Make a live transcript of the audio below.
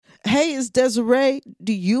Hey, it's Desiree.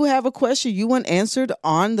 Do you have a question you want answered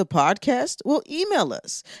on the podcast? Well, email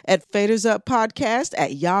us at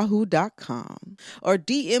fadersuppodcast@yahoo.com or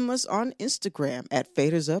DM us on Instagram at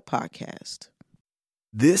fadersuppodcast.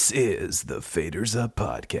 This is the Faders Up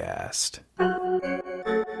Podcast.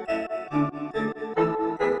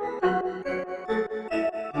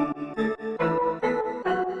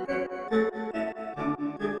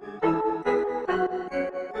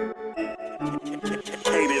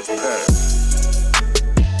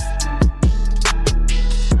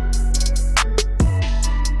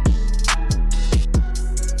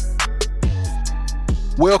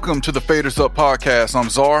 Welcome to the Faders Up Podcast. I'm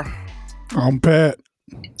Czar. I'm Pat.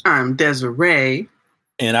 I'm Desiree.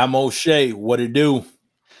 And I'm O'Shea. What it do?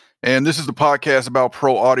 And this is the podcast about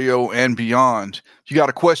pro audio and beyond. If you got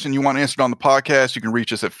a question you want answered on the podcast, you can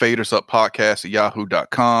reach us at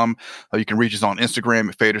fadersuppodcast@yahoo.com. You can reach us on Instagram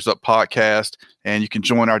at fadersuppodcast, and you can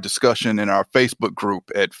join our discussion in our Facebook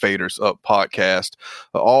group at Faders Up Podcast.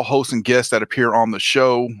 All hosts and guests that appear on the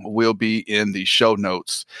show will be in the show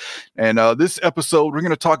notes. And this episode, we're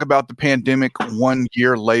going to talk about the pandemic 1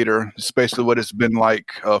 year later, especially what it's been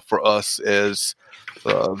like for us as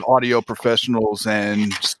audio professionals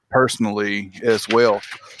and personally as well.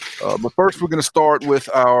 But first, we're going to start with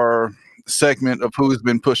our segment of who's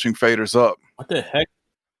been pushing Faders Up. What the heck?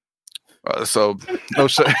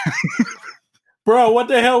 O'Shea. Bro, what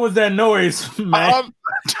the hell was that noise, man? I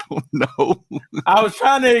don't know. I was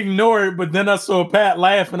trying to ignore it, but then I saw Pat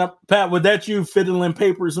laughing. Pat, was that you fiddling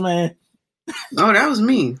papers, man? Oh, that was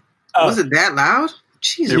me. Was it that loud?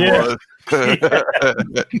 Jesus. It was.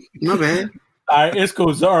 My bad. All right, it's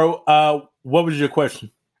cool. Zaro, what was your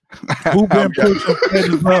question? Who been pushing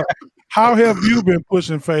Faders Up? How have you been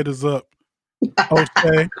pushing Faders Up,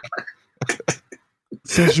 okay?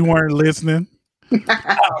 Since you weren't listening.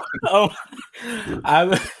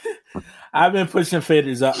 I've been pushing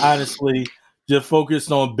Faders Up, honestly, just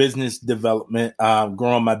focused on business development,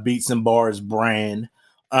 growing my Beats and Bars brand.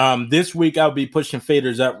 This week, I'll be pushing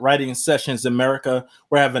Faders Up, Writing Sessions America.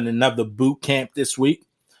 We're having another boot camp this week.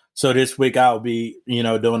 So this week I'll be,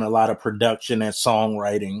 doing a lot of production and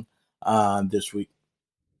songwriting this week.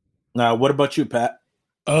 Now, what about you, Pat?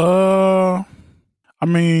 I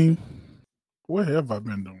mean, what have I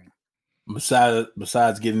been doing?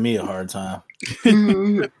 Besides giving me a hard time.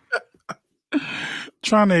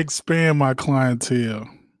 Trying to expand my clientele.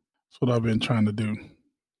 That's what I've been trying to do.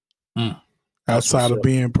 Outside of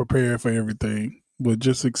being prepared for everything, but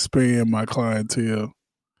just expand my clientele.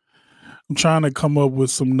 I'm trying to come up with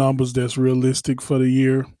some numbers that's realistic for the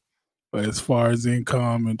year as far as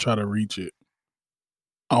income and try to reach it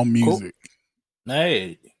on music. Cool.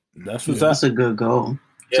 Hey, that's what's up. That's a good goal.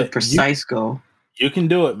 It's a precise goal. You can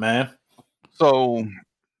do it, man. So,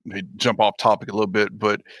 jump off topic a little bit,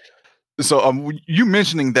 but you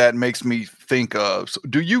mentioning that makes me think of, so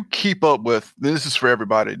do you keep up with, this is for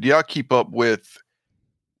everybody, do y'all keep up with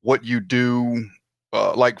what you do?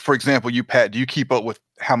 Like, for example, you, Pat, do you keep up with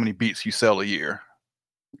how many beats you sell a year?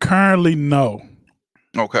 Currently, no.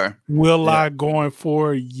 Okay. Will I going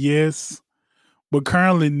forward? Yes. But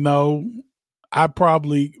currently, no. I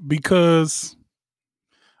probably, because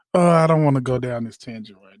I don't want to go down this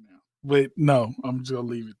tangent right now. But no, I'm just going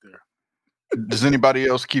to leave it there. Does anybody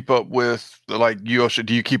else keep up with, like, do you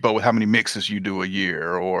keep up with how many mixes you do a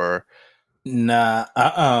year, or? Nah.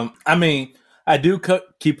 I mean, I do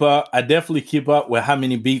keep up. I definitely keep up with how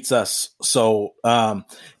many beats us. So,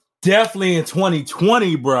 definitely in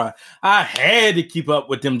 2020, bro, I had to keep up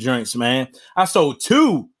with them joints, man. I sold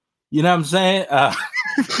 2. You know what I'm saying?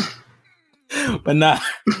 But nah.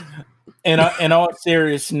 In all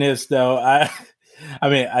seriousness, though, I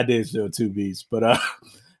mean, I did sell 2 beats, but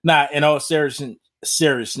nah. In all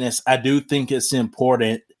seriousness, I do think it's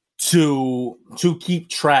important to keep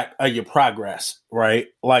track of your progress, right?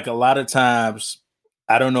 Like, a lot of times,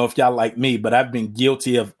 I don't know if y'all like me, but I've been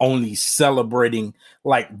guilty of only celebrating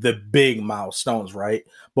like the big milestones, right?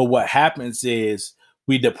 But what happens is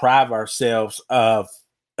we deprive ourselves of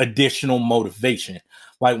additional motivation.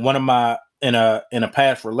 Like, one of my, in a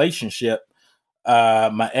past relationship,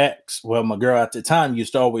 my ex, my girl at the time,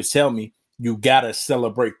 used to always tell me, you gotta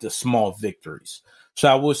celebrate the small victories. So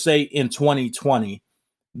I will say in 2020,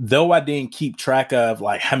 though I didn't keep track of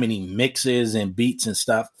like how many mixes and beats and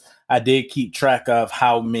stuff, I did keep track of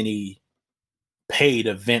how many paid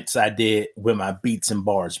events I did with my Beats and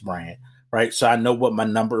Bars brand, right? So I know what my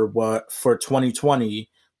number was for 2020.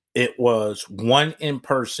 It was 1 in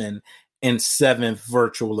person and 7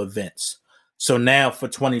 virtual events. So now for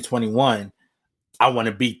 2021, I want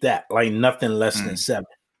to beat that, like nothing less than 7.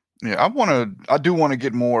 Yeah, I do want to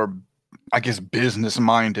get more I guess, business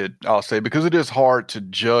minded, I'll say, because it is hard to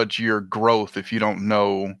judge your growth if you don't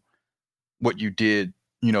know what you did,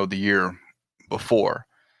 the year before.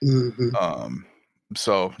 Mm-hmm.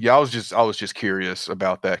 So yeah, I was just curious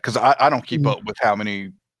about that because I don't keep up with how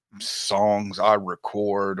many songs I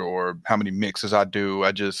record or how many mixes I do.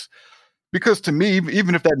 Because to me,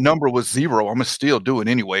 even if that number was 0, I'm gonna still do it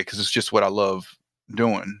anyway because it's just what I love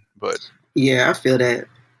doing. But yeah, I feel that.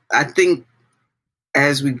 I think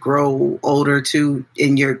as we grow older too,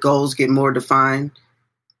 and your goals get more defined,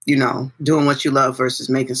 doing what you love versus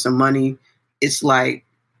making some money, it's like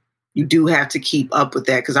you do have to keep up with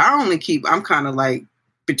that. Because I'm kind of like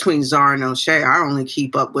between Zara and O'Shea, I only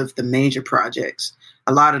keep up with the major projects.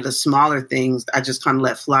 A lot of the smaller things, I just kind of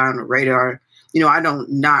let fly on the radar. I don't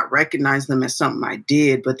not recognize them as something I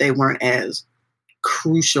did, but they weren't as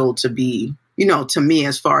crucial to be, to me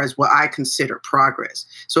as far as what I consider progress.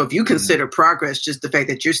 So if you consider progress just the fact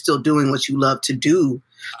that you're still doing what you love to do,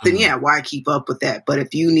 then yeah, why keep up with that? But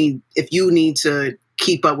if you need to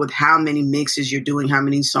keep up with how many mixes you're doing, how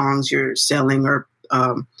many songs you're selling, or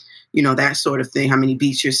that sort of thing, how many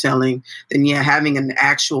beats you're selling, then yeah, having an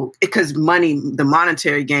actual, because money, the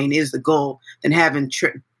monetary gain is the goal, then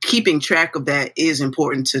keeping track of that is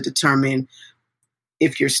important to determine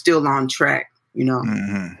if you're still on track,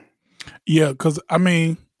 Mm-hmm. Yeah, because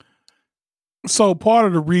so part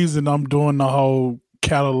of the reason I'm doing the whole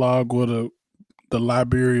catalog or the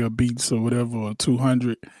library of beats or whatever, or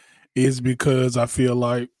 200, is because I feel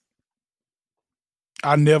like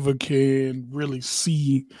I never can really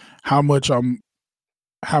see how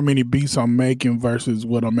many beats I'm making versus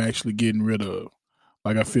what I'm actually getting rid of.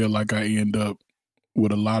 Like I feel like I end up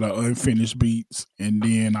with a lot of unfinished beats, and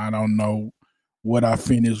then I don't know what I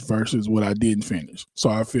finished versus what I didn't finish. So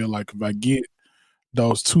I feel like if I get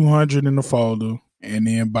those 200 in the folder, and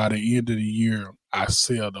then by the end of the year, I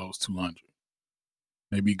sell those 200,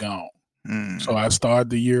 they be gone. So I start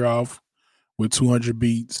the year off with 200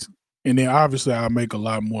 beats, and then obviously I'll make a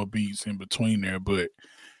lot more beats in between there. But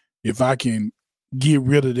if I can get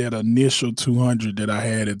rid of that initial 200 that I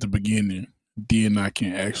had at the beginning, then I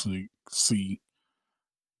can actually see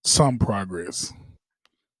some progress.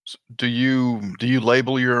 Do you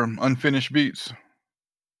label your unfinished beats?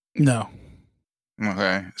 No.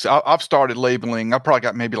 Okay. So I've started labeling. I probably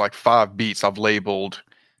got maybe like 5 beats I've labeled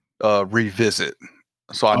revisit.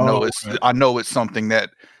 So I know it's something that,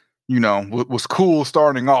 was cool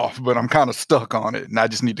starting off, but I'm kind of stuck on it and I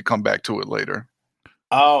just need to come back to it later.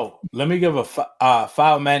 Oh, let me give a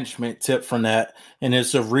file management tip from that. And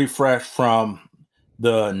it's a refresh from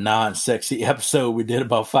the non-sexy episode we did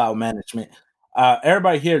about file management.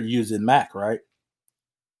 Everybody here using Mac, right?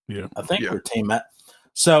 Yeah. I think we're Team Mac.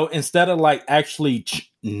 So instead of like actually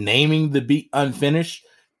naming the beat unfinished,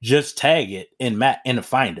 just tag it in the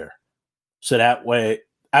Finder. So that way,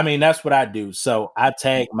 that's what I do. So I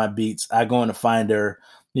tag my beats. I go in the Finder,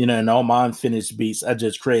 and all my unfinished beats, I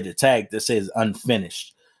just create a tag that says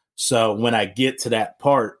unfinished. So when I get to that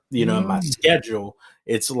part, in my schedule,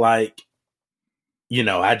 it's like,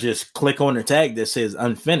 I just click on the tag that says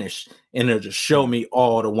unfinished, and it'll just show me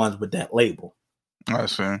all the ones with that label. I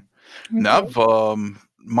see. Now you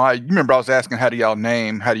remember I was asking how do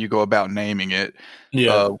you go about naming it?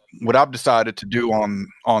 Yeah. What I've decided to do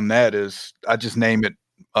on that is I just name it.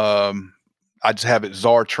 I just have it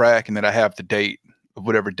Zar track, and then I have the date of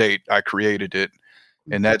whatever date I created it,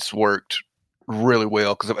 and that's worked really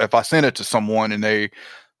well. Because if I send it to someone and they,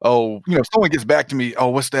 if someone gets back to me,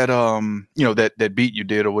 what's that? That beat you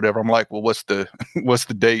did or whatever. I'm like, well, what's the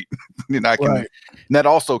date? And I can. Right. And that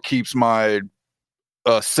also keeps my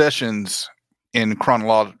sessions in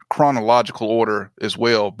chronological order as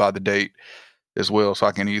well by the date as well, so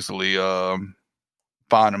I can easily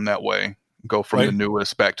find them that way. Go from the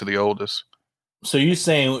newest back to the oldest. So you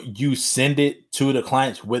saying you send it to the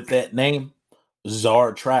clients with that name,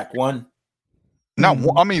 Zar Track 1?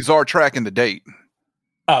 No, I mean Zar Track and the date.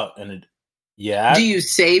 Oh, yeah. Do you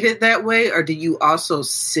save it that way, or do you also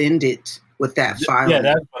send it with that file? Yeah,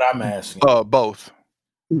 that's what I'm asking. Both.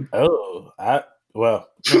 Oh, I do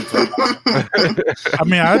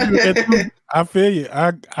that too. I feel you.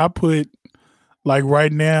 I put, like,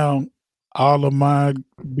 right now, all of my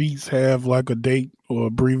beats have like a date or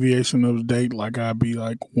abbreviation of the date. Like I'd be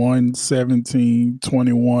like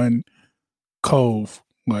 1/17/21 Cove,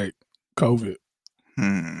 like COVID.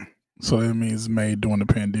 So that means it's made during the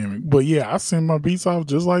pandemic. But yeah, I send my beats off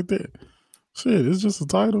just like that. Shit, it's just a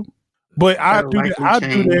title. But I do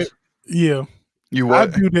that. Yeah. You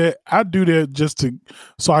what? I do that just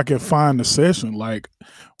so I can find the session. Like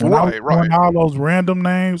when I was doing all those random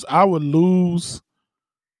names, I would lose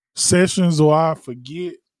sessions or I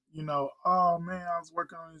forget oh man, I was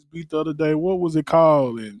working on this beat the other day. What was it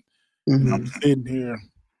called? And I'm sitting here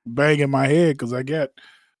banging my head because I got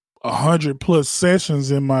 100+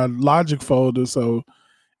 sessions in my Logic folder. So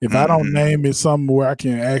if I don't name it something where I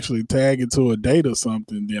can actually tag it to a date or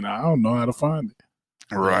something, then I don't know how to find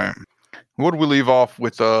it. Right. What did we leave off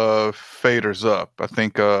with? Faders Up. I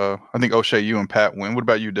think O'Shea, you and Pat win. What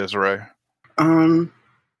about you, Desiree?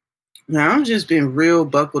 Now I've just been real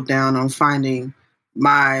buckled down on finding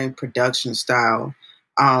my production style.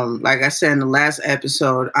 Like I said in the last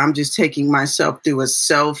episode, I'm just taking myself through a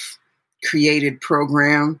self-created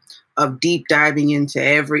program of deep diving into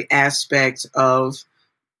every aspect of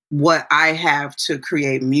what I have to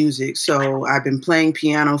create music. So I've been playing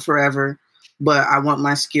piano forever, but I want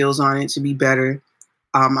my skills on it to be better.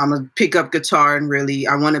 I'm going to pick up guitar and really,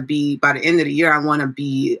 I want to be, by the end of the year, I want to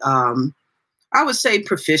be, I would say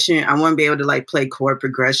proficient. I want to be able to like play chord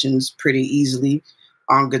progressions pretty easily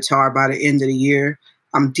on guitar by the end of the year.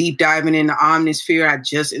 I'm deep diving into Omnisphere. I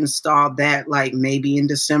just installed that like maybe in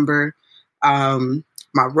December.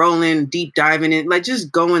 My Roland, deep diving in, like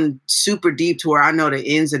just going super deep to where I know the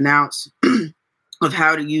ins and outs of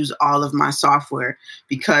how to use all of my software,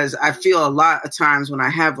 because I feel a lot of times when I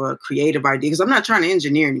have a creative idea, because I'm not trying to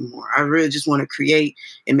engineer anymore. I really just want to create.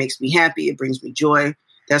 It makes me happy. It brings me joy.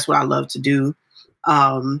 That's what I love to do.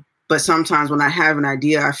 But sometimes when I have an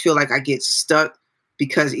idea, I feel like I get stuck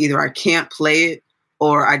because either I can't play it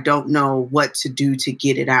or I don't know what to do to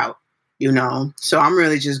get it out, So I'm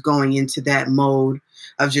really just going into that mode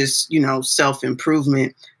of just,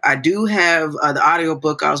 self-improvement. I do have the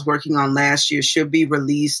audiobook I was working on last year should be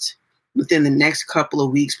released within the next couple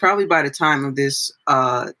of weeks, probably by the time of this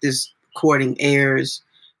recording airs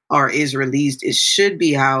or is released. It should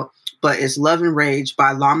be out, but it's Love and Rage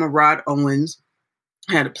by Lama Rod Owens.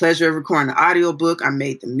 I had the pleasure of recording the audiobook. I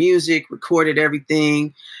made the music, recorded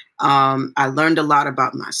everything. I learned a lot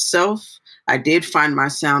about myself. I did find my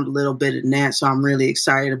sound a little bit in that, so I'm really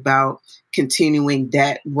excited about continuing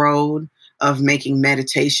that road of making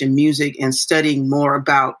meditation music and studying more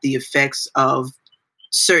about the effects of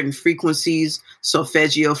certain frequencies,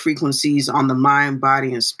 solfeggio frequencies on the mind,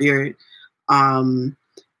 body, and spirit, and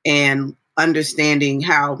understanding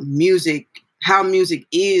how music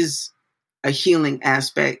is a healing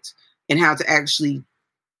aspect and how to actually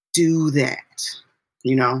do that,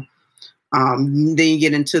 Then you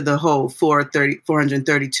get into the whole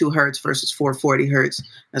 432 hertz versus 440 hertz.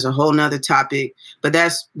 That's a whole nother topic, but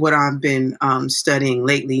that's what I've been studying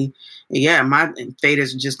lately. And yeah, my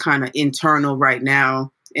faders are just kind of internal right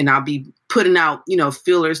now, and I'll be putting out,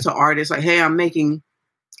 feelers to artists like, hey, I'm making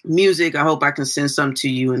music. I hope I can send some to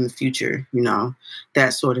you in the future,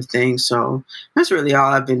 that sort of thing. So that's really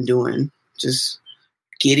all I've been doing, just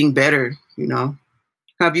getting better, How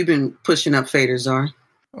have you been pushing up faders, Czar?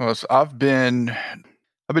 So I've been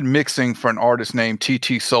mixing for an artist named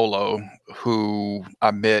TT Solo, who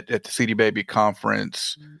I met at the CD Baby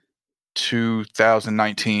Conference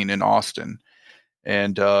 2019 in Austin.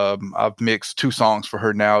 And I've mixed 2 songs for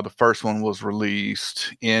her now. The first one was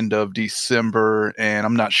released end of December, and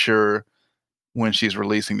I'm not sure when she's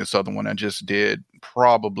releasing this other one. I just did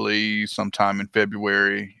probably sometime in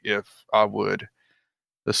February, if I would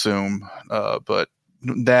assume. But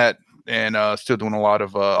that, and still doing a lot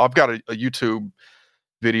of I've got a YouTube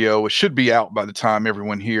video. It should be out by the time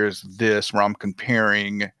everyone hears this, where I'm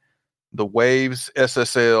comparing the Waves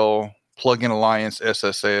SSL, Plugin Alliance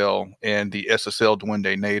SSL, and the SSL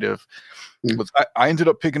Duende Native. I ended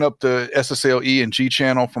up picking up the SSL E and G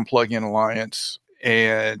channel from Plugin Alliance,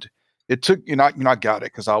 and it took, I got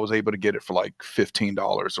it because I was able to get it for like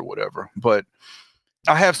 $15 or whatever. But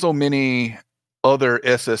I have so many other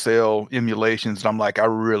SSL emulations, and I'm like, I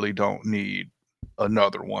really don't need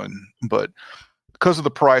another one. But because of the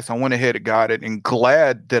price, I went ahead and got it, and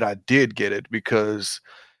glad that I did get it, because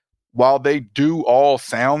while they do all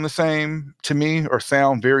sound the same to me, or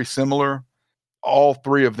sound very similar, all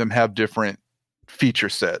 3 of them have different feature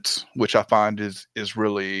sets, which I find is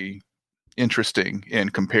really interesting in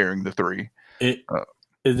comparing the 3. Is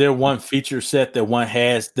there one feature set that one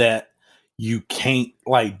has that you can't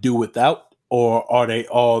like do without? Or are they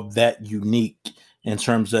all that unique in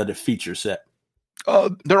terms of the feature set?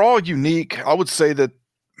 They're all unique. I would say that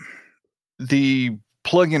the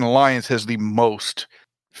Plugin Alliance has the most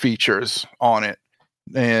features on it.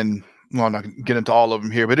 And well, I'm not going to get into all of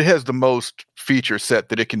them here, but it has the most feature set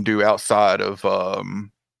that it can do outside of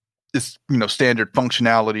its standard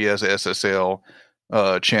functionality as a SSL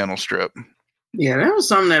channel strip. Yeah, that was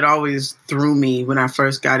something that always threw me when I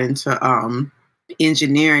first got into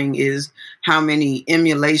engineering, is how many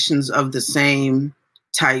emulations of the same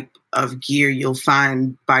type of gear you'll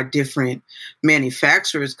find by different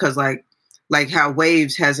manufacturers, because like how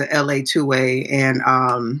Waves has a LA2A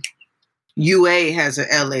and UA has a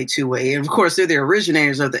LA2A, and of course they're the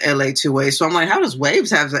originators of the LA2A. So I'm like, how does Waves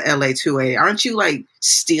have an LA2A? Aren't you like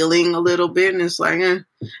stealing a little bit? And it's like,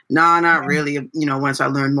 nah, not really. You know, once I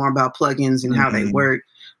learned more about plugins and how they work,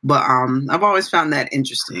 but I've always found that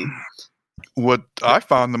interesting. What I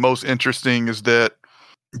found the most interesting is that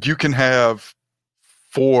you can have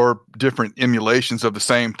 4 different emulations of the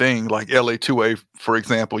same thing, like LA2A, for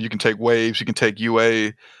example. You can take Waves, you can take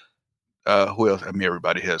UA. Who else? I mean,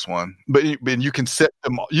 everybody has one, but you can set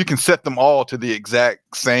them. You can set them all to the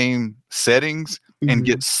exact same settings and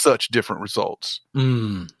get such different results.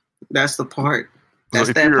 That's the part. That's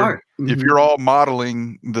so that part. If you're all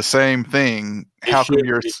modeling the same thing, how come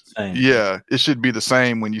you're? Yeah, it should be the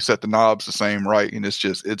same when you set the knobs the same, right? And it's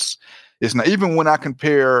not, even when I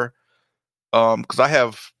compare, because I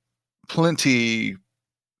have plenty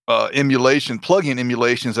plug-in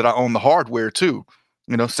emulations that I own the hardware too.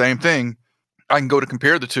 You know, same thing. I can go to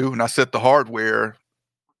compare the two, and I set the hardware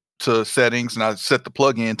to settings, and I set the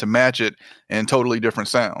plug-in to match it, and totally different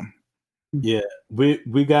sound. Yeah,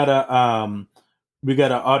 we got an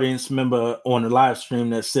audience member on the live stream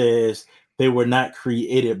that says they were not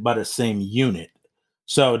created by the same unit.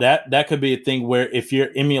 So that could be a thing where if you're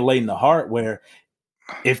emulating the hardware,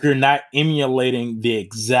 if you're not emulating the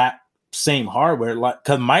exact same hardware, like,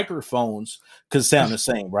 because microphones could sound the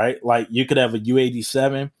same, right? Like you could have a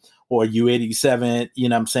U87 or a U87, you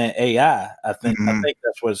know what I'm saying, AI. I think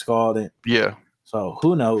that's what it's called. And yeah. So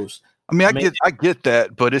who knows? I mean, I get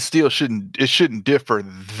that, but it still shouldn't differ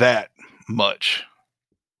that much.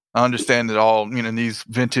 I understand that all, you know, these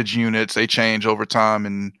vintage units, they change over time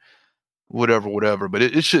and whatever, but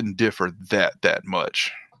it shouldn't differ that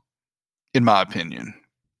much, in my opinion.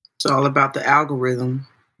 It's all about the algorithm,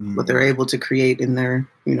 what they're able to create in their,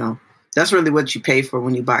 you know, that's really what you pay for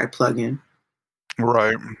when you buy a plugin.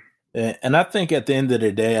 Right. And I think at the end of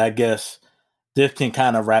the day, I guess this can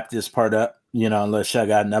kind of wrap this part up, you know, unless y'all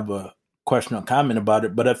got another question or comment about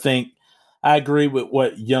it. But I think I agree with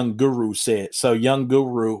what Young Guru said. So Young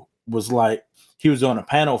Guru was like, he was on a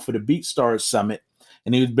panel for the BeatStars Summit,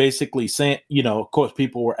 and he was basically saying, you know, of course,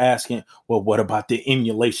 people were asking, well, what about the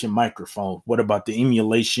emulation microphone? What about the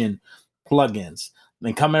emulation plugins?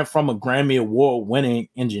 And coming from a Grammy Award winning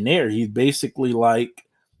engineer, he's basically like,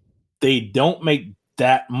 they don't make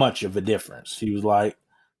that much of a difference. He was like,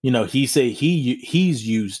 you know, he said he's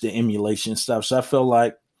used the emulation stuff. So I feel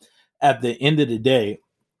like at the end of the day,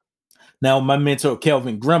 now my mentor,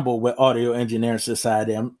 Kelvin Grimble with Audio Engineering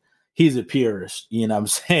Society, he's a purist, you know what I'm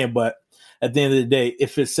saying? But at the end of the day,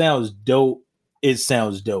 if it sounds dope, it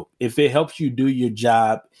sounds dope. If it helps you do your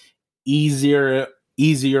job easier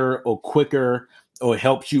or quicker, or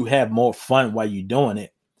helps you have more fun while you're doing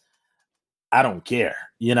it, I don't care.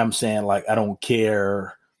 You know what I'm saying? Like, I don't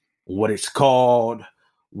care what it's called,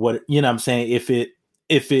 what, you know what I'm saying? If it,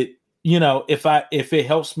 you know, if it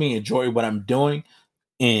helps me enjoy what I'm doing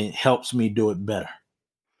and helps me do it better.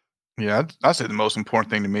 Yeah, I say the most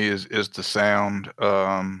important thing to me is the sound.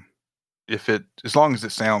 As long as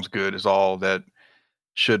it sounds good is all that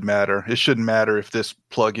should matter. It shouldn't matter if this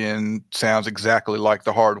plugin sounds exactly like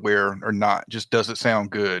the hardware or not. Just does it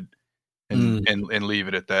sound good, and leave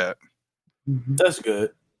it at that. That's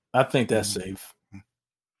good. I think that's safe.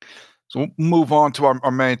 So we'll move on to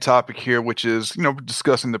our main topic here, which is, you know,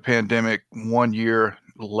 discussing the pandemic 1 year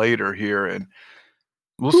later here, and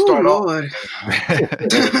we'll start off.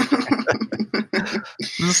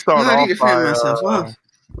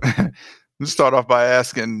 Let's start off by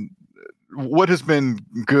asking, what has been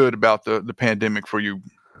good about the pandemic for you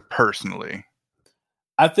personally?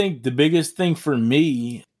 I think the biggest thing for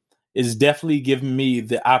me is definitely giving me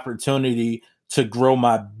the opportunity to grow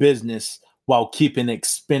my business while keeping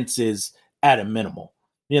expenses at a minimal.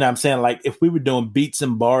 You know what I'm saying? Like, if we were doing Beats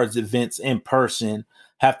and Bars events in person,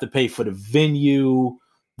 have to pay for the venue.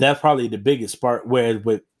 That's probably the biggest part, where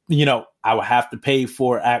with, you know, I would have to pay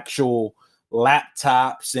for actual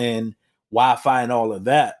laptops and Wi-Fi and all of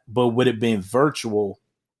that. But with it being virtual,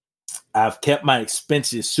 I've kept my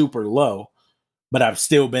expenses super low, but I've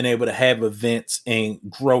still been able to have events and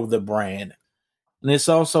grow the brand. And it's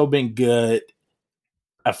also been good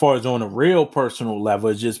as far as on a real personal level.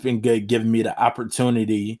 It's just been good giving me the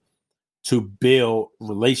opportunity to build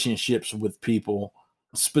relationships with people,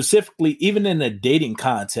 specifically even in a dating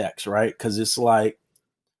context, right? Because it's like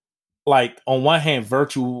on one hand,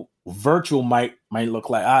 virtual might look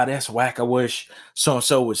like, that's whack, I wish so and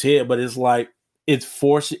so was here, but it's like it's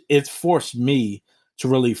forced me to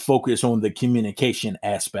really focus on the communication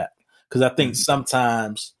aspect, Because I think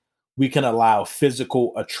sometimes we can allow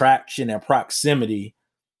physical attraction and proximity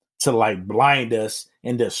to like blind us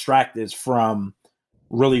and distract us from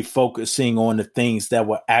really focusing on the things that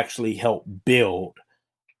will actually help build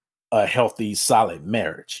a healthy, solid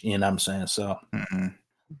marriage. You know what I'm saying? So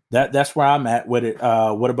that's where I'm at with it.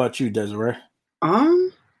 What about you, Desiree?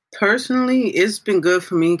 Personally, it's been good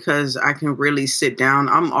for me because I can really sit down.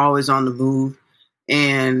 I'm always on the move,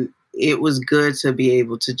 and it was good to be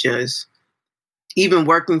able to just, even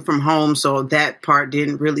working from home, so that part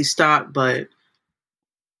didn't really stop, but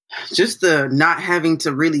just the not having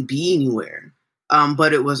to really be anywhere.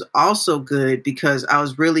 But it was also good because I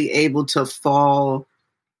was really able to fall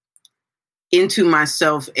into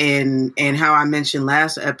myself and how I mentioned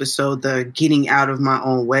last episode, the getting out of my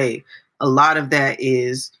own way. A lot of that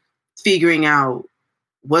is figuring out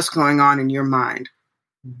what's going on in your mind.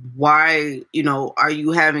 Why, are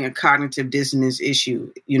you having a cognitive dissonance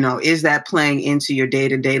issue? Is that playing into your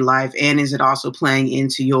day-to-day life? And is it also playing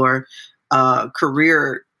into your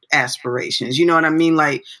career aspirations? You know what I mean?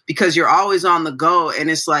 Like, because you're always on the go,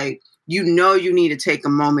 and it's like, you need to take a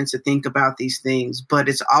moment to think about these things. But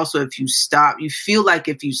it's also, if you stop, you feel like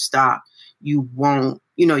if you stop, you won't,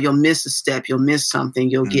 you'll miss a step, you'll miss something,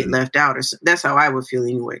 you'll get left out. Or that's how I would feel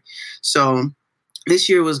anyway. So this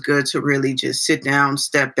year was good to really just sit down,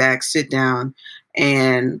 step back, sit down,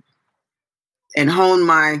 and hone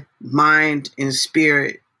my mind and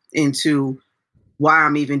spirit into why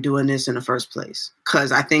I'm even doing this in the first place.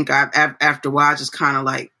 Because I think after a while, I just kind of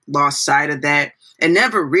like lost sight of that, and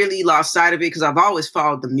never really lost sight of it because I've always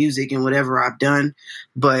followed the music and whatever I've done.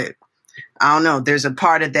 But I don't know, there's a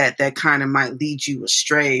part of that kind of might lead you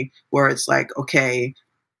astray, where it's like, okay,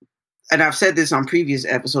 and I've said this on previous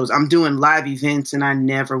episodes, I'm doing live events and I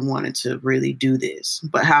never wanted to really do this.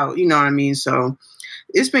 But how, you know what I mean? So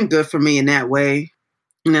it's been good for me in that way.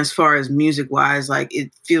 And as far as music wise, like,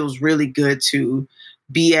 it feels really good to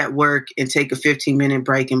be at work and take a 15-minute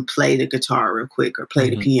break and play the guitar real quick, or play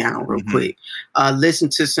the piano real quick, listen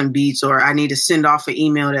to some beats, or I need to send off an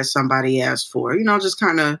email that somebody asked for, just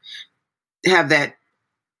kind of have that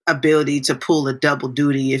ability to pull a double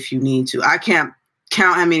duty if you need to. I can't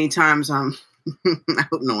count how many times I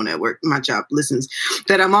hope no one at work, my job, listens,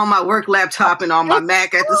 that I'm on my work laptop and on my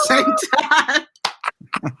Mac at the same time.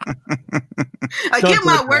 I get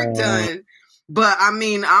my work done, but I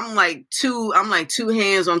mean, I'm like two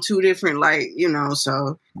hands on two different,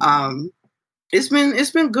 so it's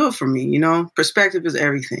been good for me. Perspective is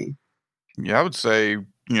everything. Yeah, I would say,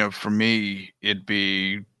 for me,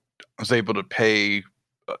 I was able to pay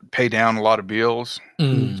down a lot of bills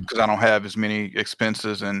because I don't have as many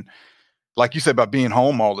expenses. And like you said, about being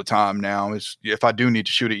home all the time now, if I do need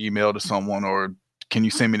to shoot an email to someone, or can you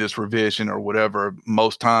send me this revision or whatever,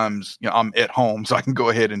 most times, I'm at home, so I can go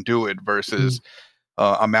ahead and do it versus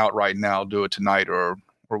I'm out right now, do it tonight or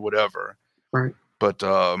whatever. Right. But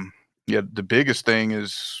the biggest thing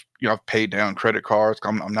is, I've paid down credit cards.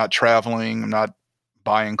 I'm not traveling. I'm not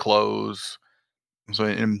buying clothes. So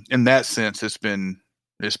in that sense, it's been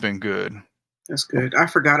good. That's good. I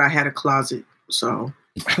forgot I had a closet, so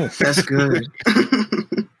that's good.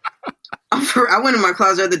 I went in my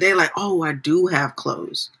closet the other day, like, oh, I do have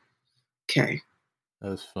clothes. Okay.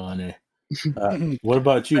 That's funny. What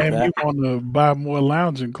about you, Pat? Pat? You want to buy more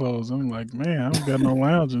lounging clothes? I'm like, man, I don't got no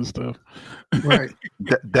lounging stuff. Right.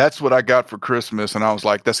 That's what I got for Christmas, and I was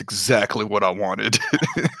like, that's exactly what I wanted.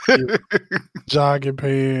 Jogging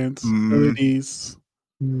pants, hoodies.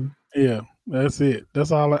 Yeah, that's it.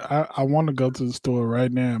 That's all. I want to go to the store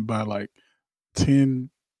right now and buy like 10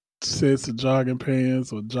 sets of jogging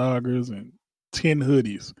pants or joggers and 10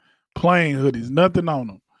 hoodies, plain hoodies, nothing on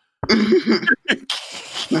them.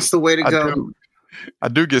 That's the way to go. I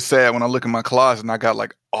do get sad when I look in my closet and I got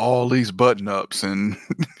like all these button ups, and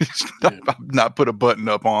I've not put a button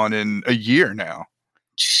up on in a year now.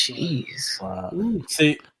 Jeez. Wow.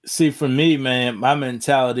 See, for me, man, my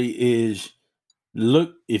mentality is,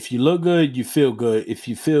 if you look good, you feel good. If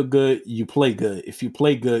you feel good, you play good. If you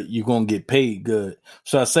play good, you're going to get paid good.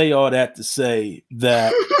 So I say all that to say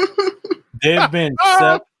that there have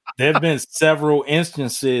been several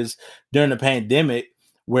instances during the pandemic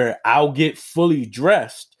where I'll get fully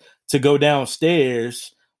dressed to go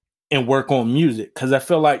downstairs and work on music. Cause I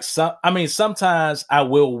feel like sometimes I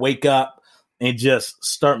will wake up and just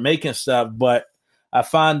start making stuff, but I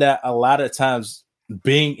find that a lot of times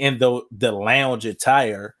being in the lounge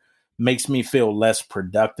attire makes me feel less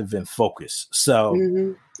productive and focused.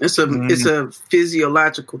 So it's a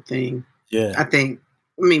physiological thing. Yeah. I think,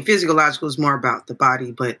 physiological is more about the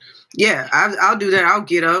body, but yeah, I'll do that. I'll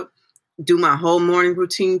get up, do my whole morning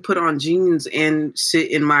routine, put on jeans, and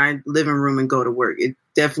sit in my living room and go to work. It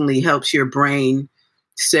definitely helps your brain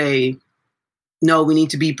say, no, we need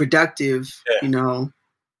to be productive, you know.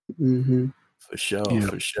 Mm-hmm. For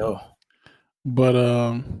sure. But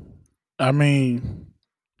I mean,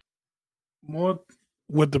 more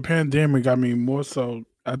with the pandemic, I mean, more so,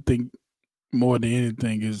 I think more than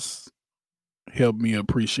anything is helped me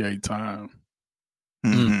appreciate time.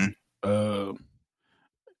 Mm-hmm.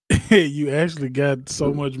 You actually got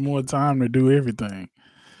so much more time to do everything.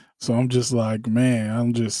 So I'm just like,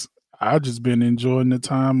 man, I've just been enjoying the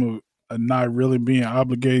time of not really being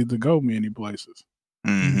obligated to go many places.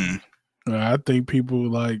 Mm-hmm. I think people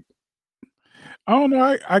like, I don't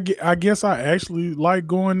know. I guess I actually like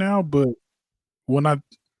going now, but when I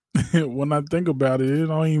when I think about it, it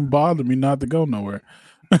don't even bother me not to go nowhere.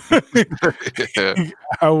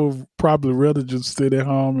 I would probably rather just sit at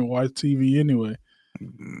home and watch TV anyway.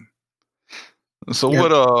 So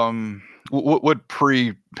what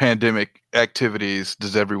pre-pandemic activities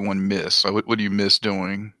does everyone miss? What do you miss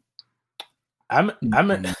doing? I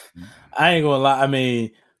ain't gonna lie. I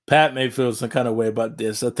mean, Pat may feel some kind of way about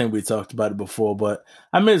this. I think we talked about it before, but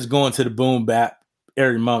I miss going to the Boom Bap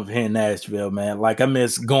every month here in Nashville, man. Like I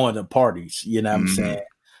miss going to parties. You know what I'm saying?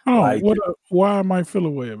 Oh, like, why am I feel a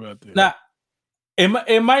way about that? Now,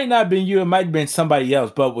 it might not have been you. It might have been somebody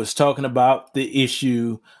else, but was talking about the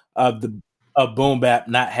issue of Boom Bap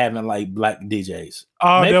not having like black DJs.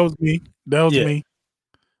 Oh, maybe. That was me.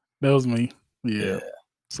 That was me. Yeah.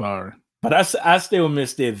 Sorry. But I still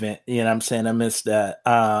miss the event. You know what I'm saying? I miss that.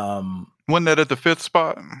 Wasn't that at the 5th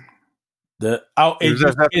spot? Is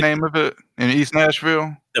that the name of it in East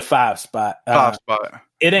Nashville? The 5 spot. 5 spot.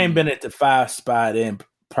 It ain't been at the 5 spot in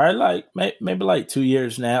probably like maybe like 2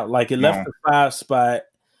 years now. Like it left the 5 spot.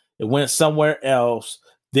 It went somewhere else.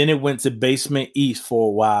 Then it went to Basement East for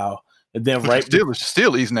a while. And then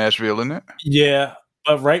still East Nashville, isn't it? Yeah.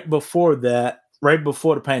 But right before that, right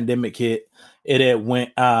before the pandemic hit, it had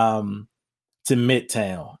went to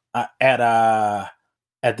Midtown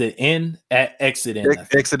at the end at Exit Inn.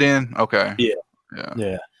 Exit Inn? Okay.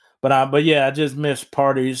 Yeah. But yeah, I just miss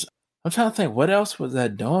parties. I'm trying to think, what else was I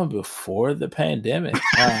doing before the pandemic?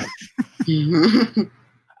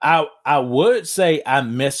 I would say I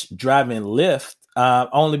miss driving Lyft,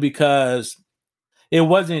 only because it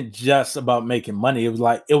wasn't just about making money. It was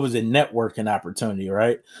a networking opportunity,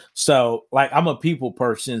 right? So like I'm a people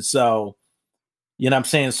person, so you know what I'm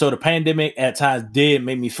saying? So the pandemic at times did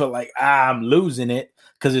make me feel like I'm losing it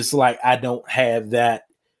because it's like I don't have that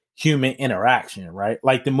human interaction, right?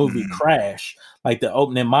 Like the movie Crash, like the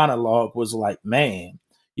opening monologue was like, man,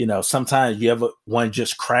 you know, sometimes you ever want to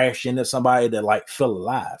just crash into somebody that like feel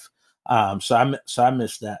alive. So I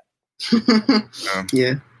miss that.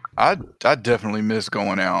 Yeah. I definitely miss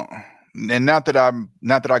going out. And not that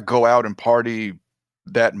I go out and party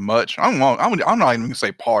that much. I'm not even gonna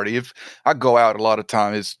say party. If I go out a lot of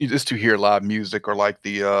times, it's just to hear live music or like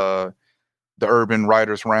the urban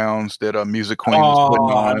writers rounds that Music Queen was putting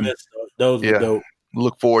on. I miss those. Those were dope.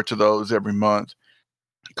 Look forward to those every month.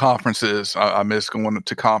 Conferences, I miss going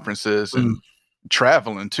to conferences and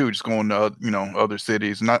traveling too. Just going to other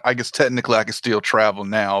cities. And I guess technically I can still travel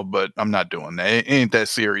now, but I'm not doing that. It ain't that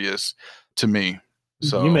serious to me.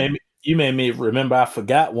 So you made me remember. I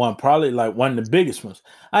forgot one, probably like one of the biggest ones.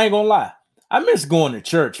 I ain't gonna lie. I miss going to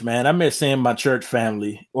church, man. I miss seeing my church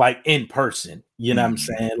family like in person. You know what I'm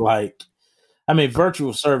saying? Like, I mean,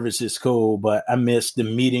 virtual service is cool, but I miss the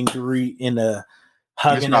meet and greet and the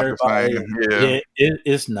hugging everybody.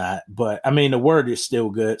 It's not. But I mean, the word is still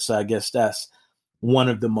good, so I guess that's one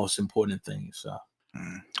of the most important things. So,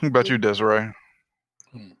 what about you, Desiree?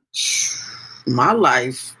 My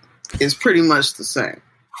life is pretty much the same.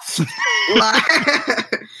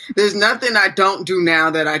 There's nothing I don't do now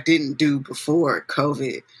that I didn't do before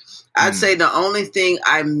COVID. I'd say the only thing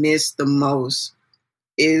I miss the most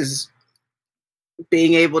is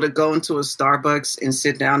being able to go into a Starbucks and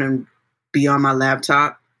sit down and be on my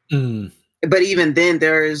laptop. But even then,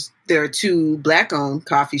 there are 2 Black-owned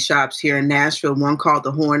coffee shops here in Nashville. One called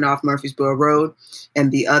The Horn off Murfreesboro Road,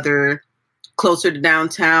 and the other closer to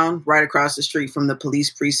downtown, right across the street from the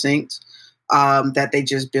police precinct that they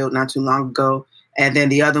just built not too long ago. And then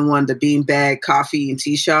the other one, the Beanbag Coffee and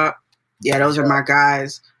Tea Shop. Yeah, those are my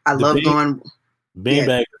guys. I love going.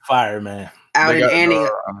 Beanbag fire, man. Out in Annie.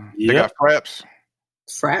 They got fraps.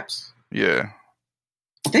 Fraps? Yeah.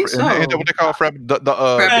 I think so. Is that what they call frap?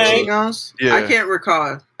 Frappuccinos? Yeah. I can't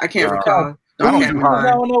recall. I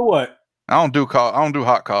don't know what. I don't do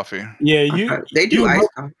hot coffee. Yeah, they do iced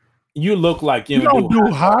coffee. You look like you don't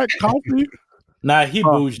do hot coffee. Nah, he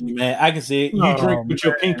bougie, man. I can see it. You drink with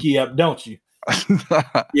your pinky up, don't you?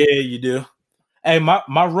 Yeah, you do. Hey,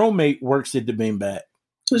 my roommate works at the Beanbag.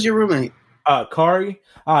 Who's your roommate? Kari,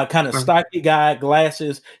 kind of stocky guy,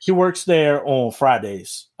 glasses. He works there on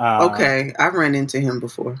Fridays. Okay, I've ran into him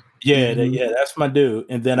before. Yeah, that's my dude.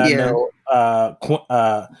 And then I know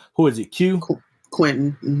who is it? Q?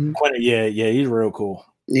 Quentin. Mm-hmm. Quentin, yeah, he's real cool.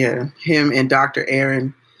 Yeah, him and Dr.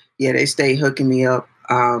 Aaron. Yeah, they stay hooking me up.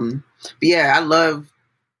 But yeah, I love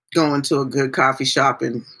going to a good coffee shop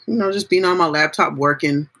and, just being on my laptop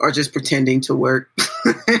working or just pretending to work.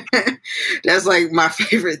 That's like my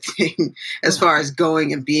favorite thing as far as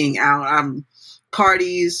going and being out.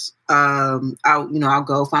 Parties, I'll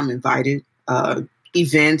go if I'm invited.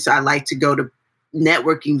 Events, I like to go to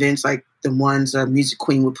networking events like the ones Music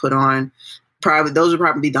Queen would put on. Those would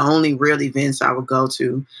probably be the only real events I would go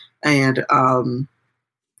to. And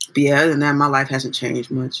but yeah, other than that, my life hasn't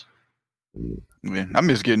changed much. Yeah, I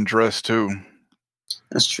miss getting dressed too.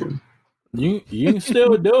 That's true. You can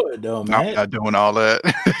still do it though, man. I'm not doing all that.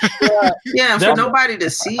 Yeah, for nobody to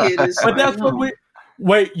see it. But that's what we.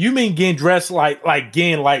 Wait, you mean getting dressed like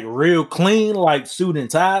getting like real clean, like suit and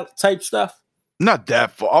tie type stuff? Not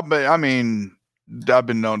that far. I mean, I've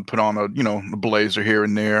been known to put on a blazer here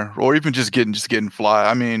and there, or even just getting fly.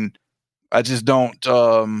 I mean, I just don't.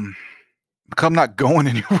 I'm not going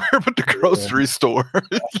anywhere but the grocery store.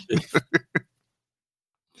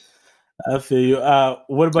 I feel you.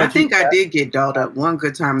 What about you? I think I did get dolled up one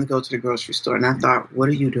good time to go to the grocery store, and I thought, what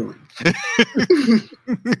are you doing?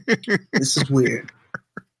 This is weird.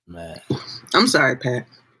 Man. I'm sorry, Pat.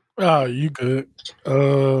 Oh, you good.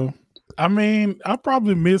 I mean, I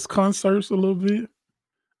probably miss concerts a little bit.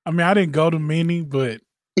 I mean, I didn't go to many, but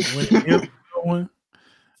when it was going,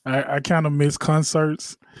 I kind of miss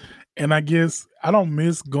concerts. And I guess I don't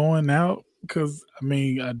miss going out because, I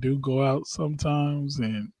mean, I do go out sometimes.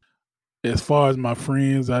 And as far as my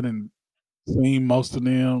friends, I didn't see most of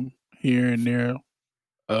them here and there.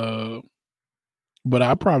 But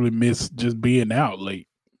I probably miss just being out late.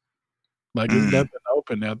 Like, it's nothing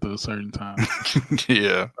open after a certain time.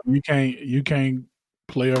 Yeah. You can't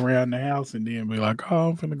play around the house and then be like,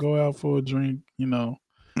 oh, I'm finna go out for a drink,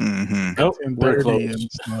 Mm-hmm. 10:30 and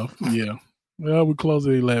stuff. Yeah. Well, we close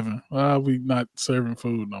at 11. We not serving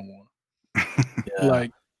food no more. Yeah.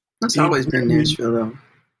 Like, that's always been Nashville, though.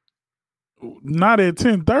 Not at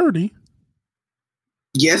 10:30.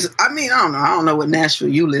 Yes, I mean, I don't know what Nashville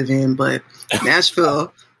you live in, but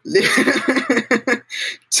Nashville,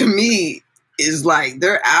 to me, is like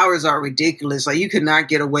their hours are ridiculous. Like, you could not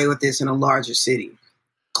get away with this in a larger city.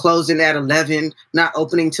 Closing at 11, not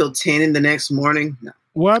opening till 10 in the next morning. No.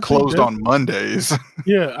 Well, closed on Mondays.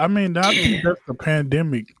 Yeah, I mean, I think that's the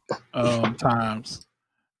pandemic times.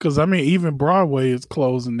 Because, I mean, even Broadway is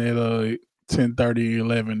closing at 10:30,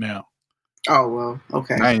 11 now. Oh, well,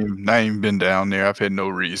 okay. I ain't even been down there. I've had no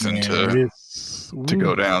reason to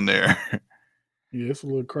go down there. Yeah, it's a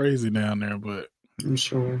little crazy down there, but I'm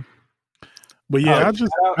sure. But yeah,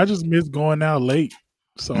 I just miss going out late.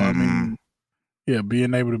 So I mean, yeah,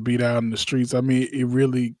 being able to be out in the streets. I mean, it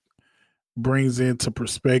really brings into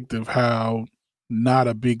perspective how not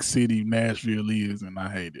a big city Nashville is, and I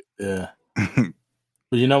hate it. Yeah.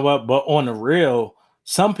 But you know what? But on the real,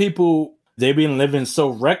 some people, they've been living so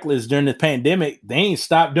reckless during the pandemic, they ain't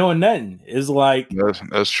stopped doing nothing. It's like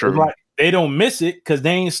that's true. It's like they don't miss it because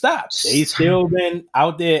they ain't stopped. They still been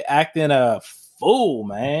out there acting a fool,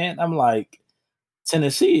 man. I'm like,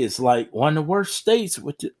 Tennessee is like one of the worst states.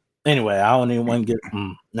 Anyway, I don't even want to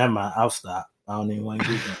get. Never mind. I'll stop. I don't even want to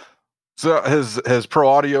get. So has Pro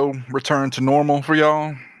Audio returned to normal for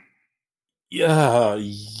y'all? Yeah.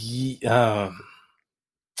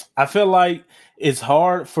 I feel like it's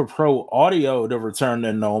hard for Pro Audio to return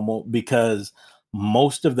to normal because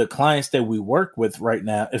most of the clients that we work with right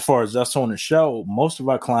now, as far as us on the show, most of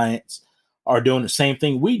our clients are doing the same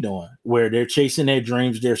thing we doing, where they're chasing their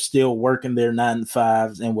dreams. They're still working their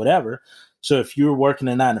 9-to-5s and whatever. So if you're working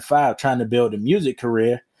a 9-to-5 trying to build a music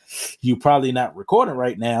career, you probably not recording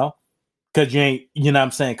right now because you ain't, you know what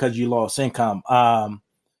I'm saying, because you lost income.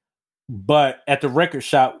 But at the record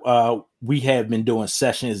shop, we have been doing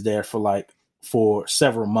sessions there for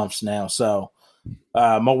several months now. So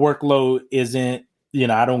my workload isn't,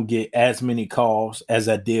 I don't get as many calls as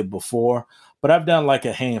I did before, but I've done like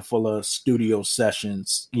a handful of studio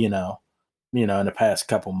sessions, in the past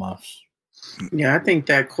couple months. Yeah, I think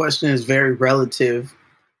that question is very relative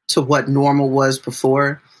to what normal was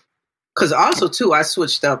before. Because also, too, I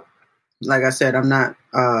switched up. Like I said, I'm not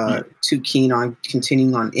too keen on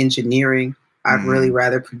continuing on engineering. I'd really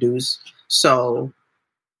rather produce. So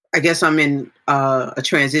I guess I'm in a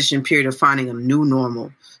transition period of finding a new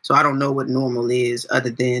normal. So I don't know what normal is other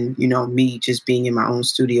than, me just being in my own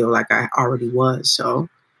studio like I already was. So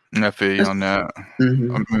I feel you on that.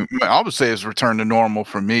 Mm-hmm. I would say it's return to normal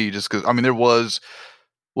for me just because, there was,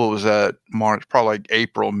 what was that, March, probably like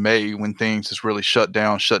April, May, when things just really shut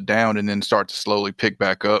down and then start to slowly pick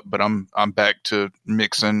back up. But I'm back to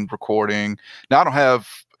mixing, recording. Now I don't have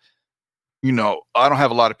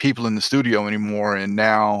a lot of people in the studio anymore. And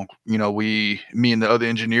now, me and the other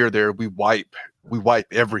engineer there, we wipe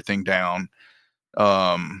everything down.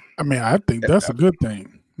 I think that's a good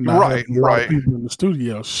thing. Right. People in the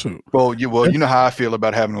studio, shoot. Well, you know how I feel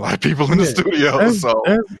about having a lot of people in the studio.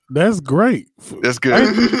 That's great. That's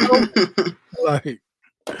good. Like,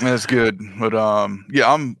 that's good. But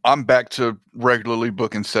I'm back to regularly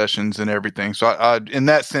booking sessions and everything. So I in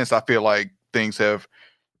that sense, I feel like things have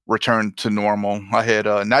returned to normal. I had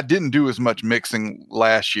and I didn't do as much mixing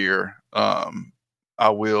last year. I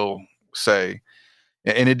will say.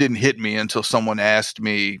 And it didn't hit me until someone asked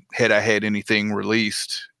me, had I had anything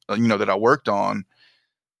released, that I worked on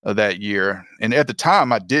that year. And at the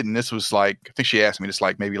time I didn't. This was like, I think she asked me this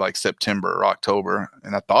like maybe like September or October.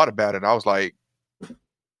 And I thought about it. I was like,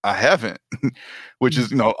 I haven't, which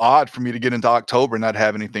is, odd for me to get into October and not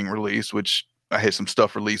have anything released, which I had some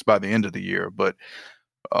stuff released by the end of the year. But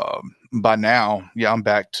by now, I'm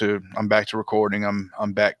back to recording.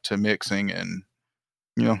 I'm back to mixing, and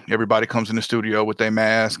everybody comes in the studio with their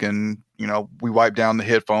mask, and, we wipe down the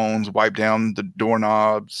headphones, wipe down the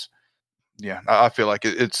doorknobs. Yeah, I feel like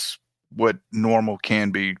it's what normal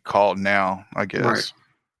can be called now, I guess.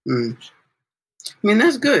 Right.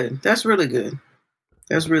 That's good. That's really good.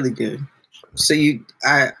 That's really good. So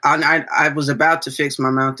I was about to fix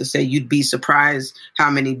my mouth to say you'd be surprised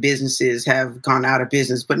how many businesses have gone out of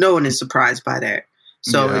business, but no one is surprised by that.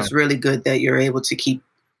 So It's really good that you're able to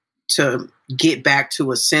get back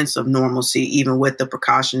to a sense of normalcy, even with the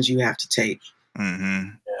precautions you have to take. Mm-hmm.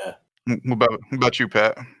 Yeah. What about you,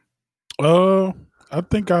 Pat? I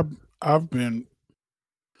think I've been,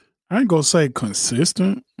 I ain't gonna say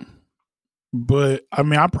consistent, but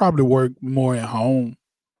I probably work more at home.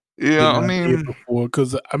 Yeah, before,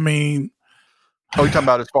 because oh, you talking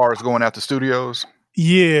about as far as going out to studios?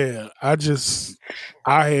 Yeah,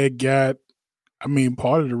 I had got.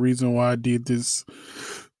 Part of the reason why I did this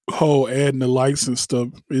whole adding the lights and stuff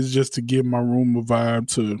is just to give my room a vibe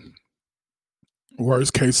to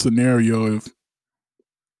worst case scenario. If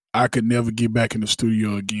I could never get back in the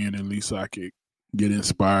studio again, at least I could get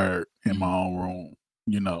inspired in my own room,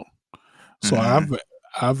 So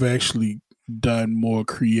I've actually done more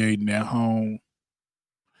creating at home,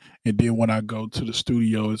 and then when I go to the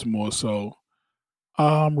studio, it's more so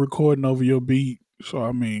I'm recording over your beat. So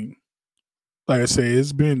like I said,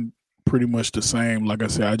 it's been pretty much the same. Like I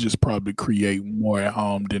said, I just probably create more at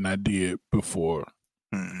home than I did before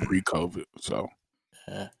pre-COVID. So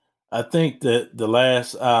I think that the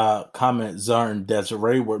last comment Zar and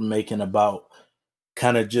Desiree were making about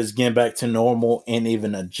kind of just getting back to normal and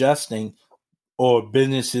even adjusting, or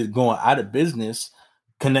businesses going out of business,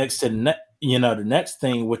 connects to the next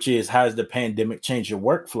thing, which is how does the pandemic change your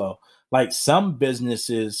workflow? Like some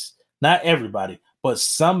businesses, not everybody, but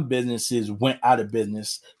some businesses went out of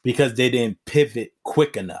business because they didn't pivot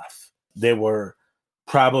quick enough. They were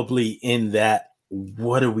probably in that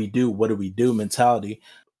what do we do mentality,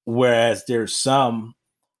 whereas there's some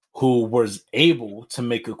who was able to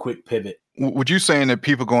make a quick pivot. Would you saying that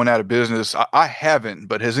people going out of business? I haven't,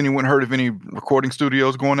 but has anyone heard of any recording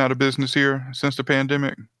studios going out of business here since the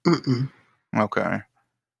pandemic? Mm-mm. Okay.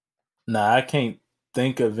 Nah, I can't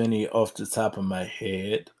think of any off the top of my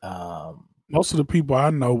head. Most of the people I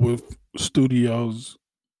know with studios,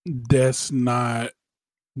 that's not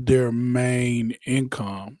their main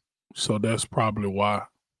income. So that's probably why.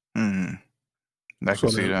 Mm-hmm. I can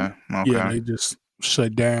see that. Okay. Yeah, they just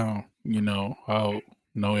shut down,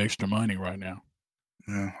 no extra money right now.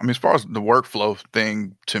 Yeah. As far as the workflow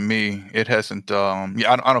thing, to me, it hasn't, I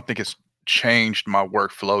don't think it's changed my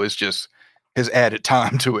workflow. It's just has added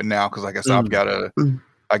time to it now. Cause like I said,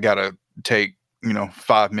 I gotta take,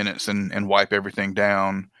 5 minutes and wipe everything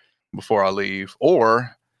down before I leave,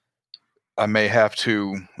 or I may have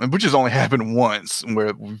to, which has only happened once,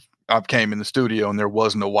 where I came in the studio and there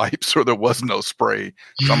was no wipes or there was no spray.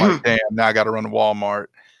 So I'm like, damn, now I got to run to Walmart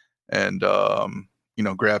and,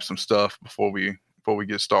 grab some stuff before we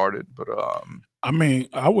get started. But, I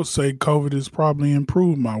would say COVID has probably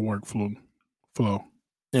improved my workflow.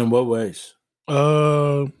 In what ways?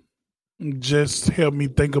 Just help me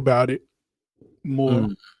think about it more.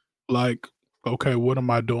 Like, okay, what am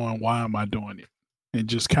I doing? Why am I doing it? And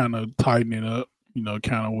just kind of tighten it up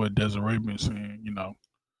kind of what Desiree been saying,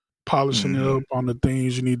 polishing it up on the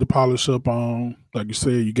things you need to polish up on. Like you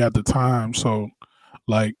said, you got the time. So,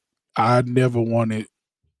 like, I never wanted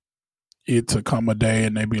it to come a day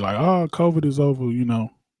and they be like, oh, COVID is over,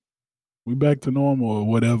 we back to normal or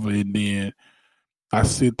whatever. And then I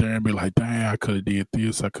sit there and be like, dang, I could have did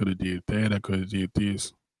this, I could have did that, I could have did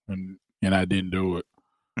this, and I didn't do it.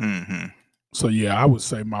 Mm-hmm. So yeah, I would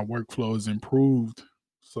say my workflow is improved.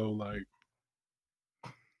 So like,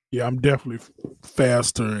 yeah, I'm definitely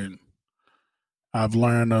faster, and I've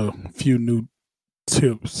learned a few new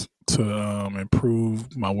tips to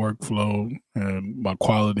improve my workflow and my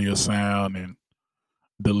quality of sound and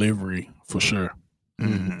delivery for sure.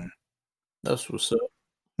 Mm-hmm. That's what's up.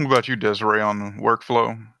 What about you, Desiree, on the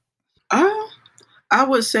workflow? I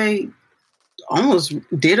would say almost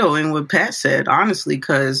dittoing what Pat said, honestly,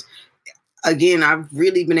 because again, I've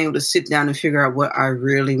really been able to sit down and figure out what I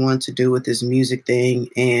really want to do with this music thing.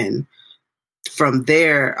 And from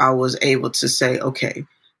there, I was able to say, okay,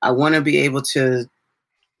 I want to be able to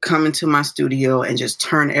come into my studio and just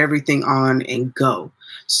turn everything on and go.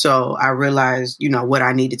 So I realized, what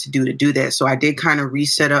I needed to do that. So I did kind of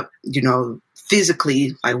reset up,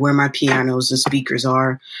 physically, like where my pianos and speakers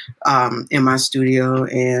are in my studio,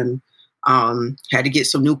 and had to get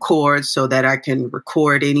some new cords so that I can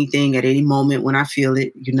record anything at any moment when I feel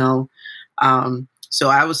it, So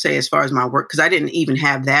I would say, as far as my work, because I didn't even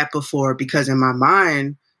have that before, because in my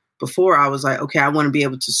mind before I was like, okay, I want to be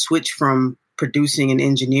able to switch from producing and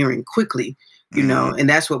engineering quickly, and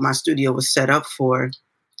that's what my studio was set up for,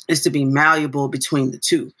 is to be malleable between the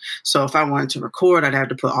two. So if I wanted to record, I'd have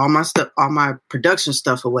to put all my production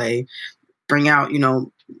stuff away, bring out,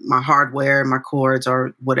 my hardware, my cords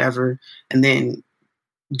or whatever, and then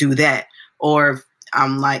do that. Or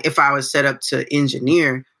if I was set up to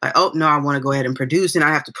engineer, like, oh no, I want to go ahead and produce, and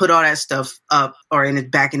I have to put all that stuff up or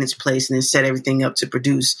back in its place and then set everything up to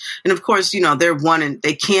produce. And of course, they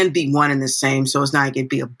can be one and the same. So it's not like it'd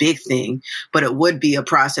be a big thing, but it would be a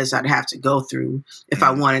process I'd have to go through if I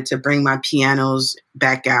wanted to bring my pianos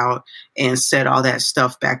back out and set all that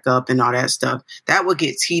stuff back up and all that stuff. That would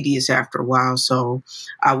get tedious after a while. So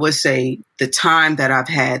I would say the time that I've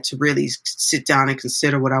had to really sit down and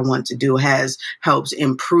consider what I want to do has helped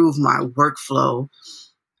improve my workflow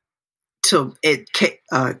to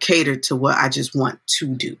cater to what I just want to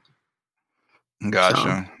do.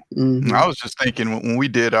 Gotcha. So, I was just thinking when we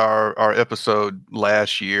did our episode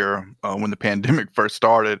last year, when the pandemic first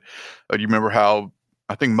started, you remember how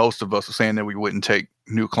I think most of us were saying that we wouldn't take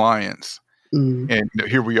new clients. And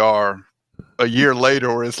here we are a year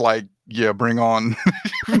later where it's like, yeah, bring on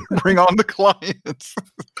the clients.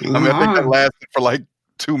 I mean, I think that lasted for like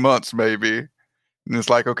 2 months maybe. And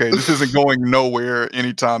it's like, okay, this isn't going nowhere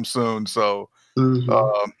anytime soon. So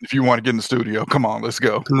if you want to get in the studio, come on, let's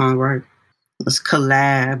go. Come on, right. Let's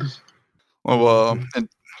collab. Well, and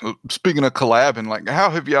speaking of collabing, like,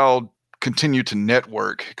 how have y'all continued to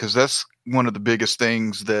network? Because that's one of the biggest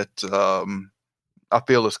things that I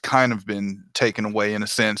feel has kind of been taken away in a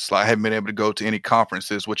sense. I haven't been able to go to any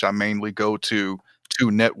conferences, which I mainly go to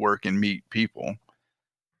network and meet people.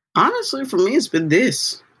 Honestly, for me, it's been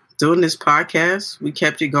doing this podcast. We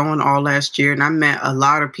kept it going all last year, and I met a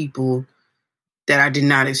lot of people that I did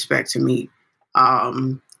not expect to meet.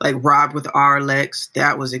 Like Rob with RLX,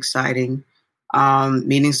 that was exciting.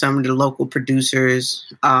 Meeting some of the local producers.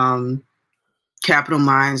 Capital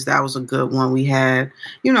Minds, that was a good one we had.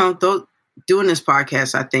 Doing this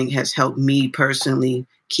podcast, I think, has helped me personally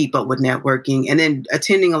keep up with networking, and then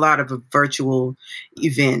attending a lot of virtual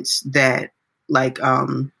events that, like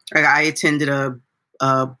I attended a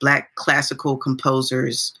Black classical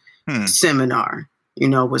composers seminar,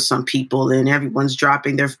 with some people, and everyone's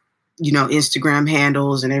dropping their, Instagram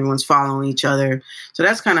handles, and everyone's following each other. So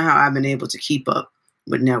that's kind of how I've been able to keep up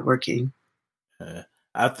with networking.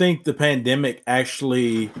 I think the pandemic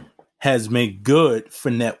actually has made good for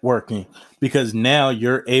networking, because now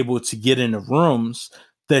you're able to get into rooms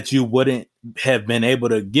that you wouldn't have been able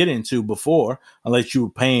to get into before unless you were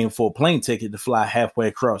paying for a plane ticket to fly halfway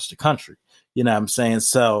across the country. You know what I'm saying?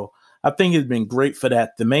 So I think it's been great for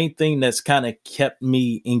that. The main thing that's kind of kept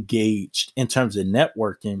me engaged in terms of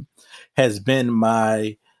networking has been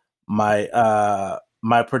my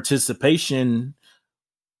participation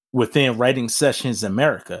within Writing Sessions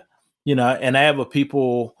America. And I have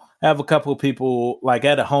a couple of people, like I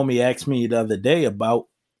had a homie ask me the other day about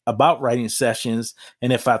Writing Sessions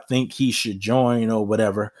and if I think he should join or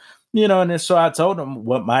whatever, and then so I told him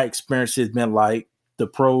what my experience has been like, the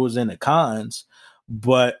pros and the cons.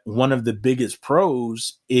 But one of the biggest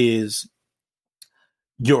pros is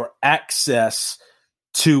your access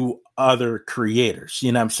to other creators.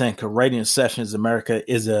 You know what I'm saying? Because Radio Sessions America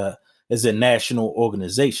is a national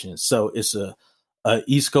organization. So it's a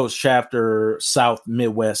East Coast chapter, South,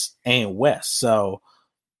 Midwest, and West. So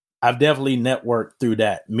I've definitely networked through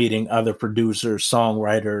that, meeting other producers,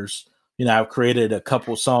 songwriters. You know, I've created a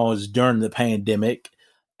couple songs during the pandemic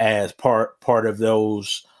as part of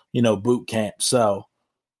those, you know, boot camps. So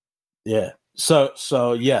yeah.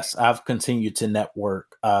 So yes, I've continued to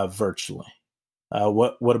network virtually.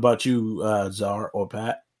 What about you, Czar or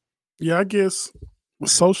Pat? Yeah, I guess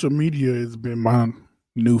social media has been my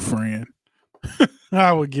new friend.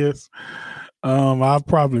 I would guess. I've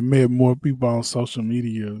probably met more people on social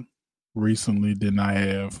media recently than I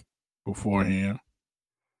have beforehand.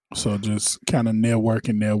 So just kind of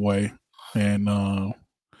networking that way and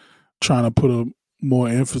trying to put a more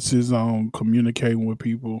emphasis on communicating with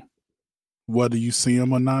people, whether you see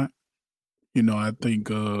them or not. You know, I think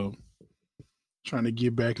trying to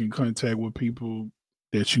get back in contact with people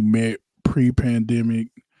that you met pre-pandemic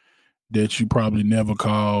that you probably never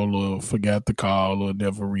called or forgot to call or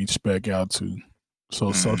never reached back out to.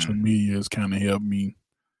 So social media has kind of helped me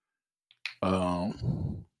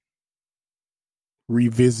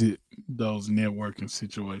revisit those networking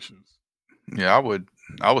situations. Yeah,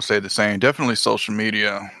 I would say the same. Definitely social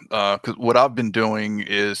media. Because what I've been doing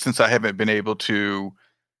is, since I haven't been able to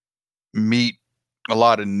meet a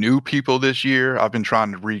lot of new people this year, I've been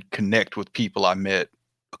trying to reconnect with people I met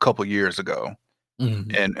a couple years ago,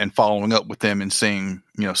 and following up with them and seeing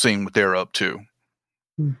what they're up to.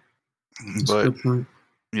 But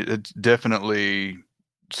it's definitely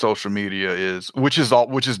social media which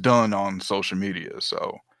is done on social media.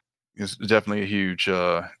 So it's definitely a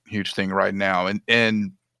huge thing right now.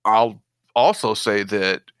 And I'll also say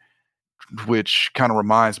that, which kind of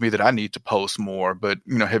reminds me that I need to post more, but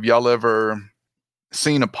have y'all ever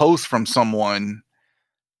seen a post from someone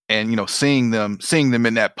and seeing them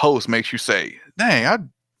in that post makes you say, dang, I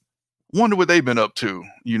wonder what they've been up to,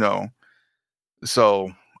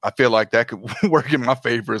 so I feel like that could work in my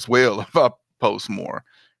favor as well if I post more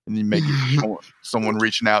and you make it more, someone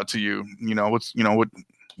reaching out to you,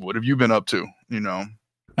 what have you been up to, I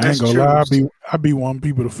ain't gonna lie, I be wanting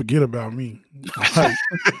people to forget about me. Like,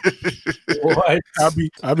 what?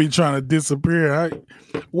 I be trying to disappear. I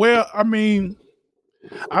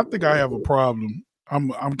think I have a problem.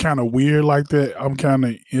 I'm kind of weird like that. I'm kind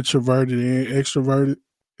of introverted and extroverted,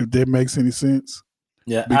 if that makes any sense.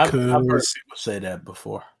 Yeah, I've heard people say that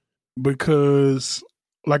before. Because,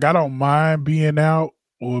 like, I don't mind being out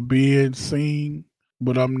or being seen,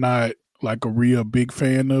 but I'm not like a real big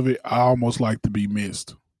fan of it. I almost like to be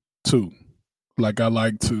missed too. Like, I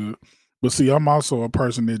like to, but see, I'm also a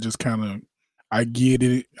person that just kind of, I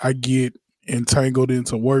get entangled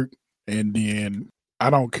into work, and then I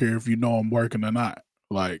don't care if you know I'm working or not.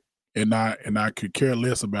 Like, and I could care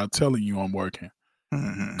less about telling you I'm working,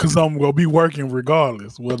 because I'm gonna be working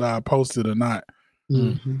regardless whether I post it or not.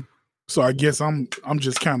 So I guess I'm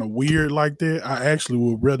just kind of weird like that. I actually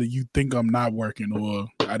would rather you think I'm not working or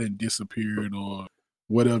I didn't disappear or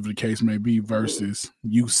whatever the case may be, versus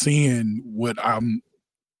you seeing what I'm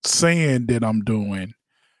saying that I'm doing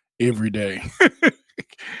every day.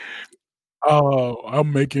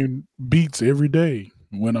 I'm making beats every day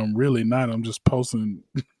when I'm really not. I'm just posting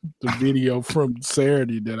the video from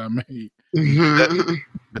Saturday that I made.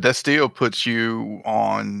 But that still puts you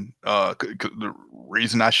on. The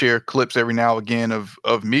reason I share clips every now and again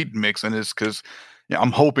of me mixing is because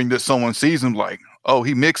I'm hoping that someone sees them like, oh,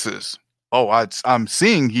 he mixes. Oh, I'm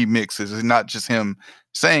seeing he mixes. It's not just him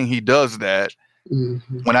saying he does that.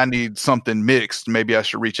 When I need something mixed, maybe I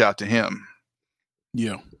should reach out to him.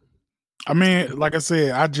 Yeah. I mean, like I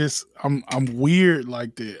said, I'm weird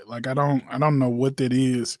like that. Like I don't know what that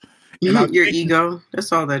is. Your ego.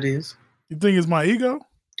 That's all that is. You think it's my ego?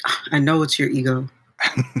 I know it's your ego.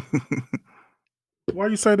 Why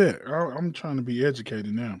you say that? I'm trying to be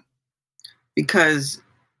educated now. Because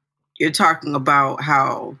you're talking about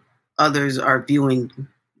how others are viewing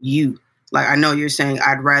you. Like, I know you're saying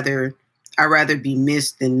I'd rather be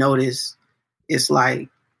missed than noticed. It's like,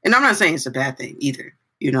 and I'm not saying it's a bad thing either.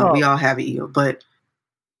 We all have an ego, but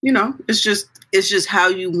it's just how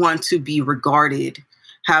you want to be regarded,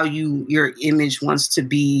 how your image wants to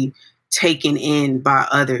be taken in by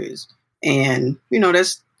others. And,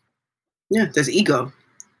 that's ego.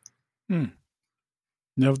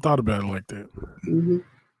 Never thought about it like that.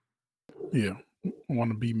 Yeah. I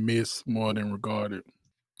want to be missed more than regarded.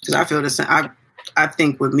 Because I feel the same. I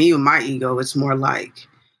think with me, with my ego, it's more like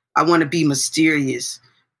I want to be mysterious,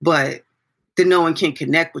 but then no one can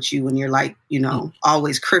connect with you when you're like,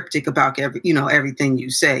 always cryptic about everything you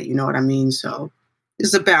say. You know what I mean? So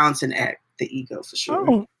It's a balancing act, the ego for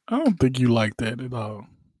sure. I don't think you like that at all.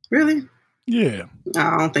 Really? Yeah.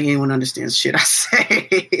 I don't think anyone understands shit I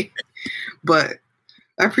say, but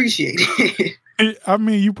I appreciate it. I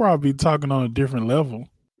mean, you probably talking on a different level,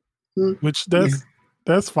 which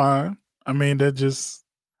that's fine. I mean, that just.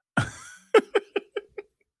 I'm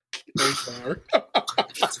sorry.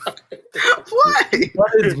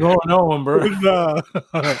 What is going on, bro? Nah.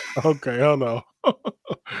 Okay, hold on.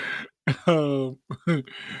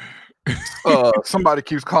 Somebody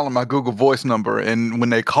keeps calling my Google Voice number, and when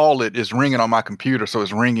they call it, it's ringing on my computer, so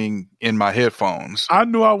it's ringing in my headphones. I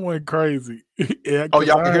knew I went crazy. Yeah,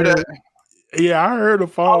 y'all can hear that? Yeah, I heard a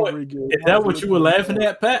phone ringing. Is that what you were laughing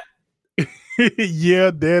at, Pat?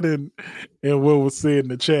 Yeah, that and what was said in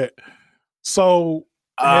the chat. So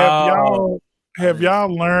have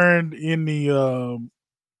y'all learned any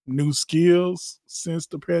new skills since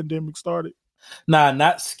the pandemic started? Nah,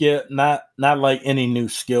 not like any new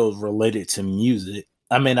skills related to music.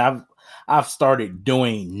 I mean, I've started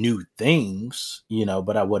doing new things,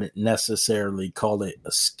 but I wouldn't necessarily call it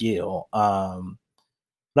a skill. But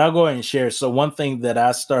I'll go ahead and share. So one thing that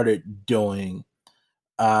I started doing,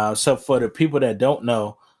 so for the people that don't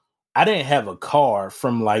know, I didn't have a car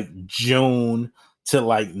from like June to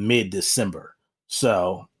like mid-December.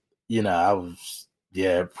 So, I was,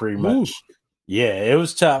 pretty much. Ooh. Yeah, it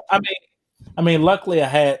was tough. I mean, luckily I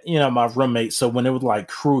had, my roommate. So when it was like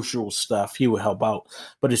crucial stuff, he would help out.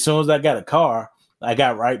 But as soon as I got a car, I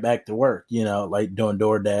got right back to work, like doing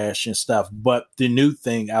DoorDash and stuff. But the new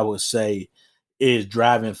thing I would say is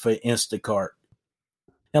driving for Instacart.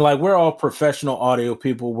 And like, we're all professional audio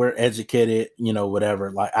people. We're educated,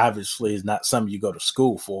 whatever. Like, obviously it's not something you go to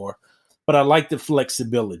school for, but I like the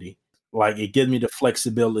flexibility. Like, it gives me the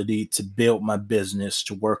flexibility to build my business,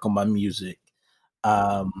 to work on my music.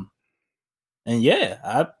 And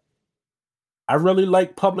yeah, I really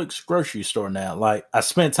like Publix grocery store now. Like, I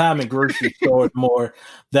spend time in grocery stores more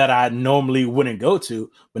that I normally wouldn't go to,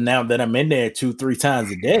 but now that I'm in there 2-3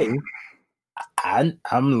 times a day,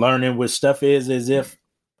 I'm learning what stuff is as if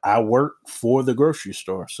I work for the grocery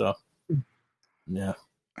store. So, yeah.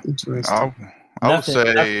 Interesting. I would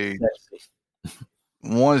say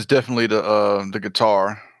one's definitely the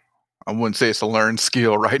guitar. I wouldn't say it's a learned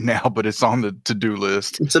skill right now, but it's on the to-do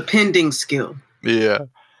list. It's a pending skill. Yeah.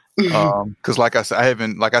 Because like I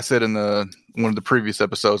said in one of the previous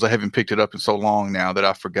episodes, I haven't picked it up in so long now that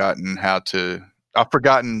I've forgotten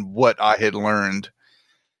what I had learned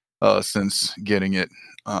since getting it.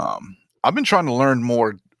 I've been trying to learn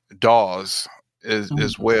more DAWs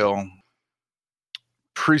as well.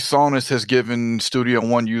 PreSonus has given Studio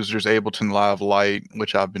One users Ableton Live Lite,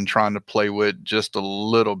 which I've been trying to play with just a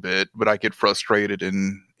little bit, but I get frustrated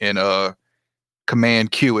and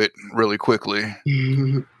command cue it really quickly.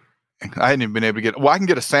 I hadn't even been able to I can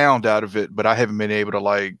get a sound out of it, but I haven't been able to,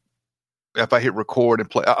 like, if I hit record and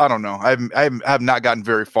play, I don't know. I have not gotten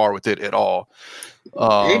very far with it at all.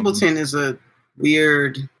 Ableton is a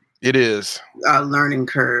weird. It is learning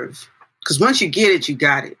curve, because once you get it, you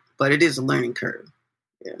got it, but it is a learning curve.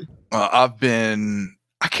 Yeah. I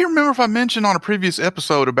can't remember if I mentioned on a previous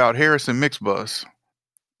episode about Harrison Mixbus.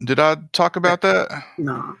 Did I talk about that?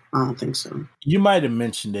 No, I don't think so. You might have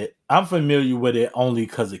mentioned it. I'm familiar with it only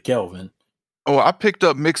because of Kelvin. Oh, I picked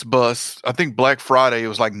up Mixbus. I think Black Friday, it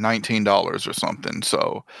was like $19 or something.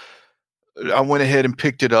 So I went ahead and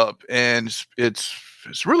picked it up, and it's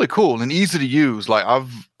really cool and easy to use. Like,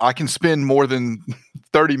 I can spend more than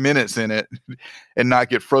 30 minutes in it and not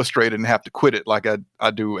get frustrated and have to quit it like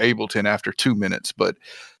I do Ableton after 2 minutes.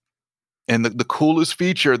 And the coolest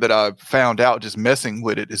feature that I found out just messing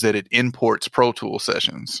with it is that it imports Pro Tools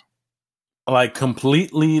sessions. Like,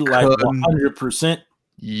 completely, like 100%?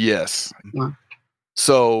 Yes. Wow.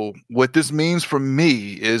 So what this means for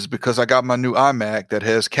me is, because I got my new iMac that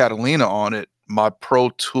has Catalina on it, my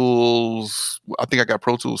Pro Tools, I think I got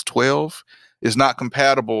Pro Tools 12, is not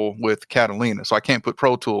compatible with Catalina. So I can't put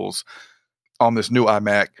Pro Tools on this new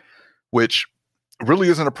iMac, which really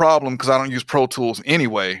isn't a problem because I don't use Pro Tools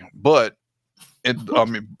anyway. But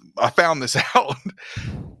I found this out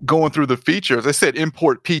going through the features. They said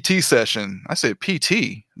import PT session. I said,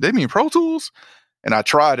 PT? They mean Pro Tools? And I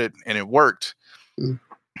tried it and it worked.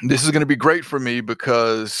 This is going to be great for me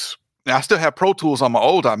because I still have Pro Tools on my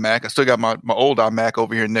old iMac. I still got my old iMac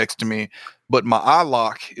over here next to me, but my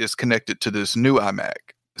iLock is connected to this new iMac.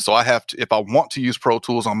 So I have to, if I want to use Pro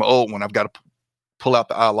Tools on my old one, I've got to pull out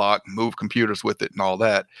the iLock, move computers with it and all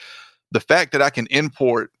that. The fact that I can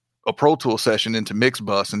import a Pro Tools session into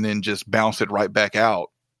Mixbus and then just bounce it right back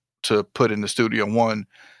out to put in the Studio One,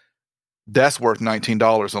 that's worth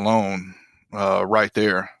 $19 alone, right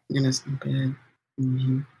there. And it's not bad.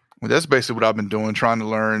 Mm-hmm. Well, that's basically what I've been doing, trying to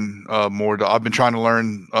learn more. I've been trying to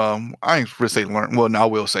learn. I ain't really say learn. Well, no, I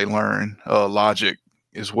will say learn Logic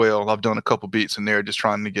as well. I've done a couple beats in there, just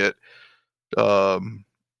trying to get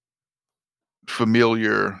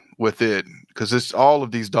familiar with it, because it's all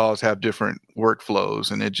of these DAWs have different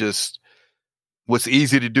workflows, and it just what's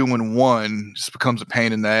easy to do in one just becomes a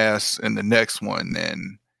pain in the ass in the next one,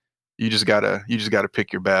 and you just gotta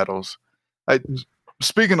pick your battles.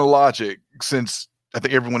 Speaking of Logic, since I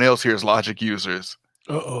think everyone else here is Logic users.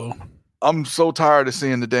 I'm so tired of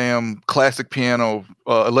seeing the damn classic piano,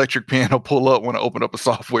 electric piano pull up when I open up a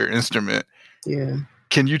software instrument. Yeah.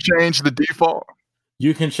 Can you change the default?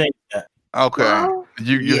 You can change that. Okay. Well,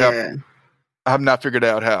 You have. I have not figured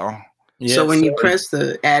out how. Yeah, so when you press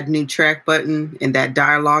the add new track button and that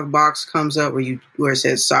dialog box comes up where it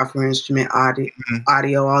says software instrument,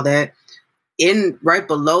 audio, all that, in right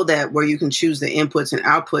below that where you can choose the inputs and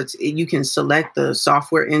outputs, you can select the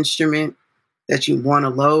software instrument that you want to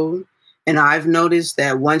load. And I've noticed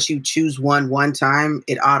that once you choose one time,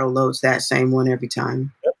 it auto loads that same one every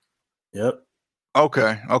time. Yep.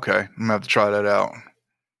 Okay. I'm gonna have to try that out.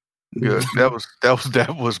 Good. That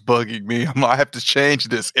was bugging me. I have to change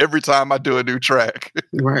this every time I do a new track.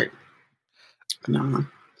 Right. No,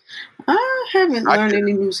 I haven't learned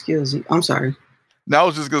any new skills. I'm sorry. Now I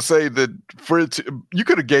was just gonna say that you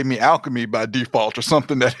could have gave me Alchemy by default or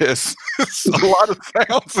something that has a lot of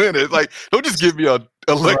sounds in it. Like, don't just give me a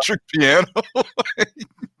electric piano.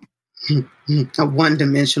 A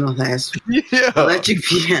one-dimensional electric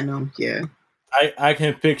piano. Yeah. I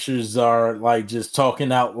can picture Czar like just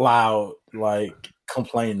talking out loud, like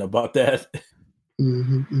complaining about that.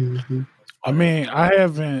 I mean, I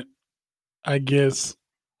haven't, I guess,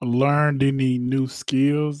 learned any new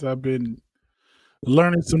skills. I've been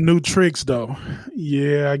learning some new tricks, though.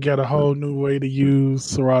 Yeah, I got a whole new way to use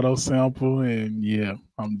Serato sample, and yeah,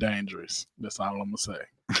 I'm dangerous. That's all I'm gonna say.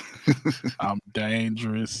 I'm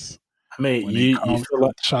dangerous. I mean, you feel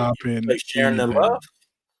like chopping, like sharing the love.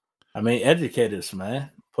 I mean, educate us, man.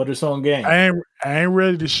 Put us on game. I ain't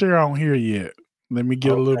ready to share on here yet. Let me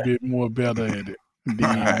get a little bit more better at it.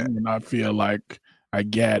 Then when I feel like I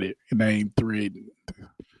got it and I ain't threatened.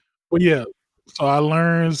 But yeah, so I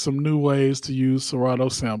learned some new ways to use Serato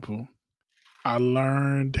sample. I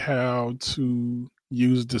learned how to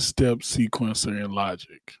use the step sequencer in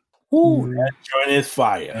Logic. Ooh, that joint is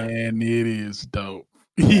fire. And it is dope.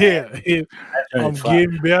 Yeah, I'm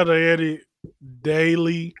getting better at it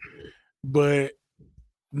daily. But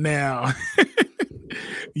now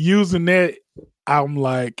using that, I'm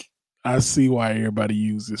like, I see why everybody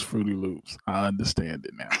uses Fruity Loops. I understand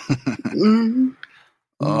it now.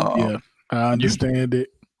 Yeah, I understand it.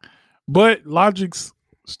 But Logic's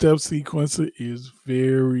step sequencer is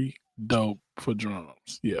very dope for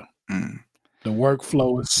drums. Yeah. The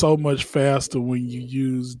workflow is so much faster when you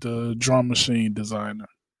use the drum machine designer.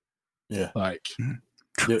 Yeah. Like,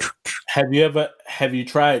 have you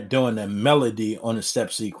tried doing a melody on a step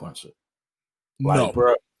sequencer? Like,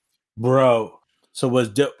 no, bro. So what's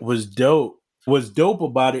dope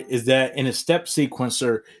about it is that in a step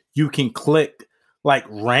sequencer you can click like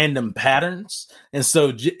random patterns, and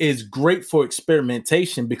so it's great for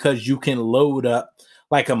experimentation because you can load up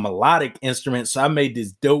like a melodic instrument. So I made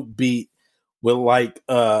this dope beat with like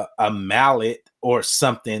a mallet or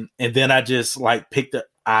something, and then I just like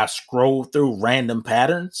I scrolled through random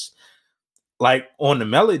patterns like on the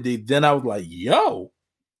melody. Then I was like, yo,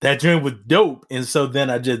 that joint was dope. And so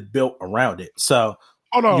then I just built around it. So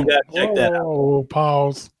hold on. You gotta check that out.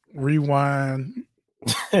 Pause. Rewind.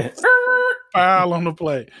 File on the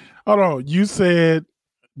play. Hold on. You said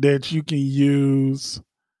that you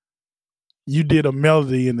did a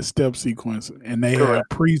melody in the step sequence and they have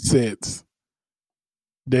presets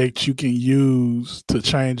that you can use to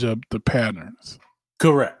change up the patterns.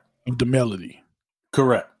 Correct. Of the melody.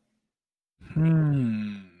 Correct.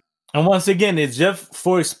 And once again, it's just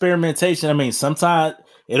for experimentation. I mean, sometimes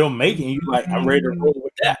it'll make it, you like, I'm ready to roll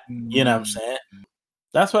with that. You know what I'm saying?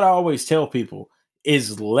 That's what I always tell people.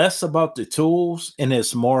 It's less about the tools and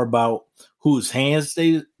it's more about whose hands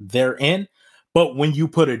they're in. But when you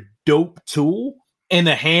put a dope tool in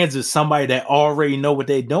the hands of somebody that already know what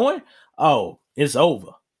they're doing, oh, it's over.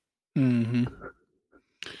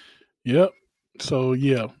 Yep. So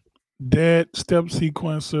yeah, that step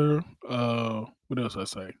sequencer, what else I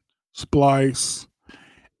say? Splice.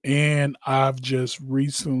 And I've just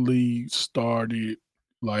recently started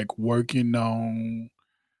like working on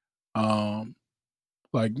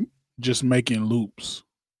like just making loops.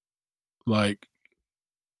 Like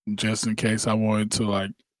just in case I wanted to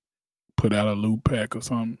like put out a loop pack or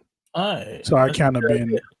something. So I kind of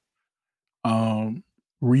been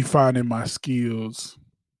refining my skills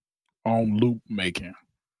on loop making.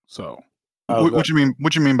 So, what you mean?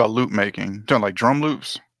 What you mean by loop making? Talking like drum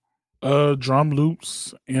loops? Drum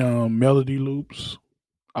loops, melody loops,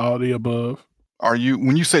 all the above. Are you,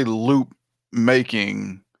 when you say loop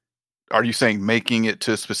making, are you saying making it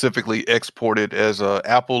to specifically export it as a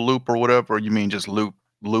Apple loop or whatever, or you mean just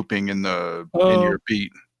looping in your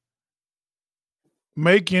beat?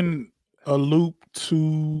 Making a loop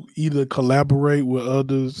to either collaborate with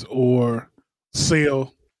others or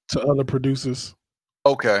sell to other producers.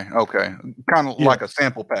 Okay. Kind of like a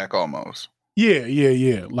sample pack almost.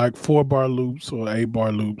 Yeah. Like 4-bar loops or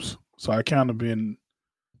 8-bar loops. So I kind of been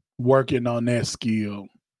working on that skill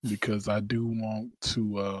because I do want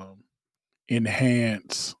to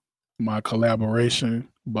enhance my collaboration,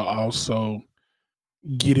 but also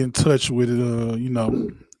get in touch with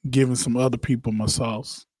giving some other people my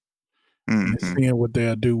sauce and seeing what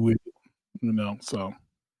they'll do with it, so.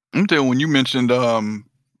 I'm telling you, when you mentioned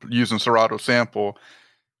using Serato Sample,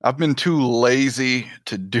 I've been too lazy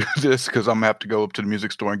to do this because I'm gonna have to go up to the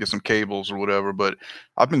music store and get some cables or whatever, but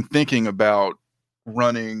I've been thinking about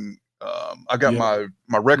running, I got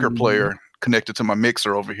my record player connected to my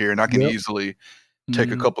mixer over here, and I can easily take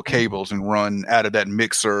a couple cables and run out of that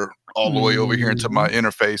mixer all the way over here into my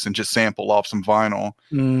interface and just sample off some vinyl.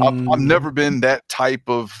 I've never been that type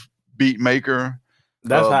of beat maker.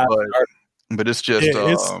 That's how but it's just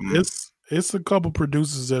it's a couple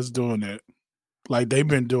producers that's doing that. Like they've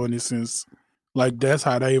been doing it since, like that's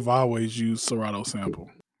how they've always used Serato Sample.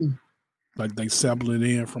 Like they sample it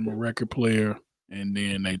in from a record player and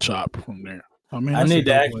then they chop from there. I need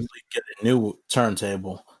to actually get a new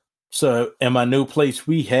turntable. So in my new place,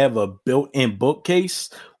 we have a built-in bookcase,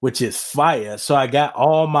 which is fire. So I got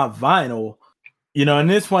all my vinyl, and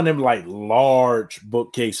this one of them like large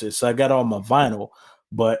bookcases. So I got all my vinyl,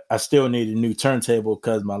 but I still need a new turntable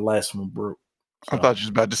because my last one broke. So. I thought you was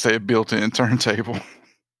about to say a built-in turntable.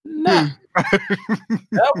 Nah,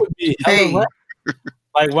 that would be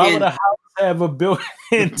like, why would a house have a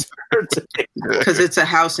built-in turntable? Because it's a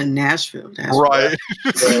house in Nashville. That's right.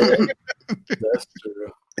 That's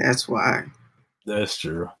true. That's why. That's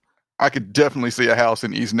true. I could definitely see a house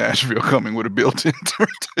in East Nashville coming with a built-in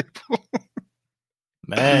turntable.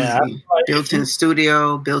 Man, built-in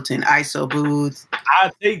studio, built-in ISO booth. I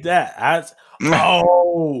take that.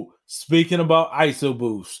 Speaking about ISO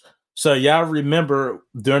booths. So y'all remember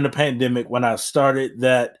during the pandemic when I started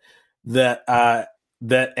that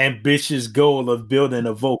ambitious goal of building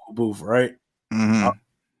a vocal booth, right? Mm-hmm.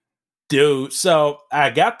 Dude, so I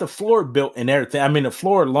got the floor built and everything. I mean, the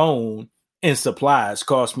floor alone in supplies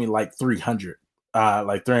cost me like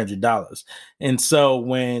 $300. And so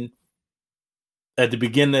when at the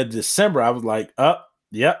beginning of December, I was like,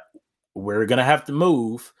 we're going to have to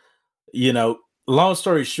move. Long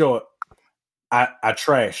story short, I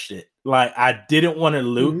trashed it. Like I didn't want to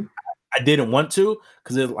loot. Mm-hmm. I didn't want to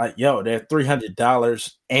because it's like, that's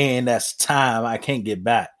 $300 and that's time I can't get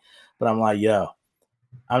back. But I'm like,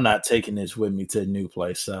 I'm not taking this with me to the new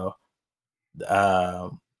place. So I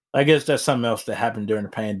guess that's something else that happened during the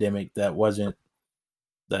pandemic that wasn't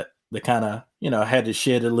that kind of, had to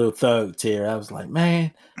shed a little thug tear. I was like,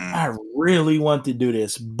 man, I really want to do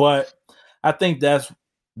this. But I think that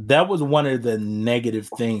was one of the negative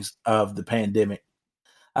things of the pandemic.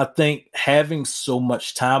 I think having so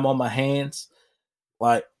much time on my hands,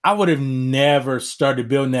 like I would have never started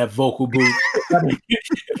building that vocal booth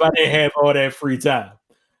if I didn't have all that free time.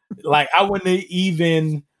 Like I wouldn't have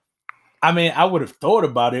even, I would have thought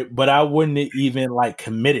about it, but I wouldn't have even like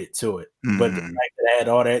committed to it. Mm-hmm. But the fact that I had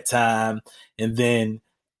all that time, and then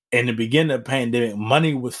in the beginning of the pandemic,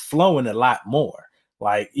 money was flowing a lot more.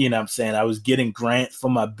 Like, what I'm saying? I was getting grants for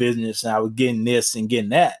my business and I was getting this and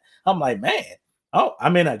getting that. I'm like, man,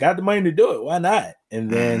 I got the money to do it. Why not? And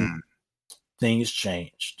then things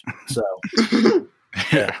changed. So,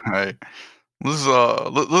 yeah. Right.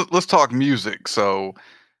 Let's talk music. So,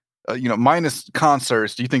 minus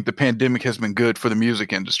concerts, do you think the pandemic has been good for the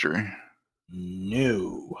music industry?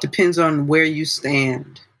 No. Depends on where you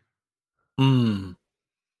stand.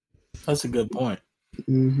 That's a good point.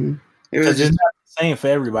 Mm-hmm. Because it's not the same for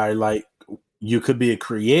everybody. Like, you could be a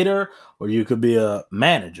creator or you could be a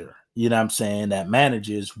manager. You know what I'm saying? That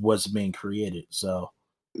manages what's being created. So,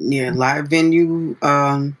 yeah, live venue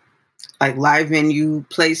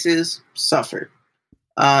places suffered.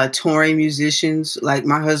 Touring musicians, like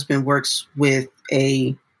my husband works with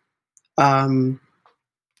a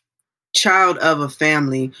child of a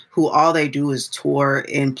family who all they do is tour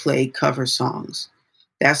and play cover songs.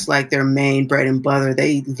 That's like their main bread and butter.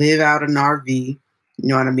 They live out in RV. You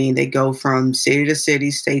know what I mean? They go from city to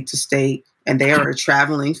city, state to state, and they are a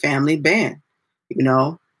traveling family band. You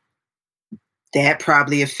know, that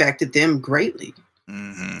probably affected them greatly.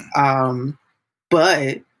 Mm-hmm.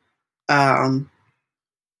 But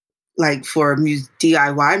like for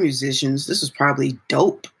DIY musicians, this was probably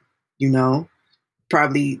dope. You know,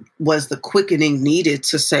 probably was the quickening needed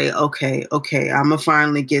to say, okay, I'm gonna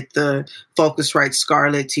finally get the Focusrite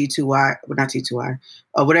Scarlett T2i, well, not T2i,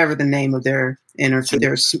 or whatever the name of their their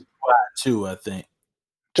 2, I think.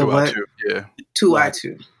 The what? 2i2, yeah.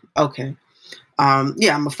 2i2. Okay. I'm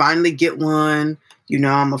gonna finally get one. You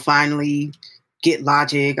know, I'm gonna finally get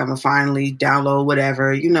Logic. I'm gonna finally download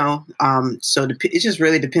whatever. You know, so it just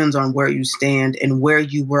really depends on where you stand and where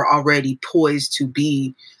you were already poised to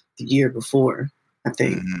be the year before, I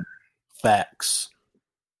think. Mm-hmm. Facts.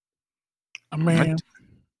 I mean,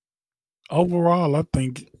 overall, I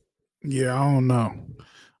think, I don't know.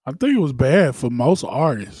 I think it was bad for most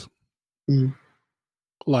artists. Mm.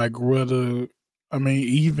 Like,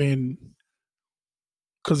 even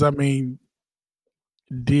because,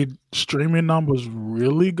 did streaming numbers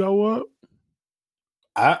really go up?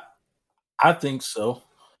 I think so.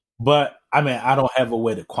 But, I don't have a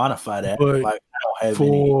way to quantify that. But like, I don't have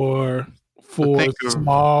for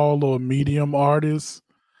small or medium artists,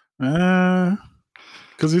 because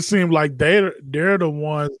it seemed like they're the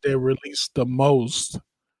ones that released the most,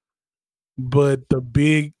 but the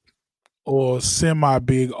big or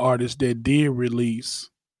semi-big artists that did release,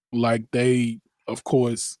 like of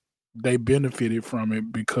course, they benefited from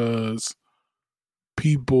it because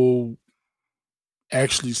people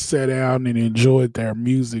actually sat down and enjoyed their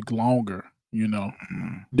music longer,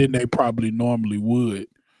 than they probably normally would.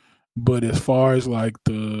 But as far as like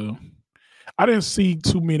I didn't see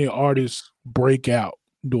too many artists break out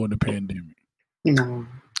during the pandemic. No.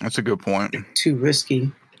 That's a good point. Too risky.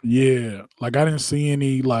 Yeah. Like I didn't see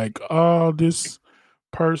any like, oh, this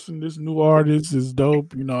new artist is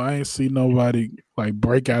dope. I ain't see nobody like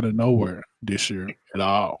break out of nowhere this year at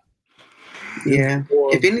all. Yeah.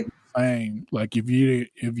 Like if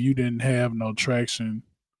you didn't have no traction,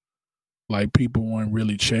 like people weren't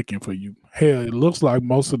really checking for you. Hell, it looks like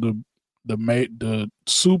most of the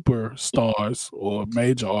superstars or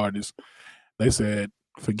major artists, they said,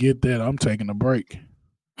 forget that, I'm taking a break.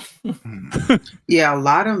 Yeah, a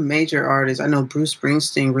lot of major artists. I know Bruce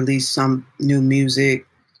Springsteen released some new music.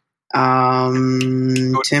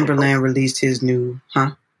 Timberland released his new,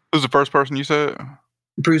 Who's the first person you said?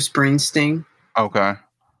 Bruce Springsteen. Okay.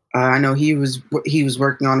 I know he was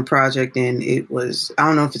working on a project, and I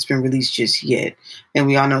don't know if it's been released just yet. And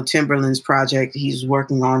we all know Timberland's project he's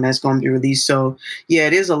working on that's going to be released. So yeah,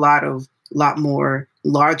 it is a lot more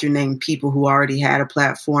larger name people who already had a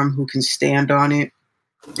platform who can stand on it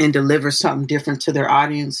and deliver something different to their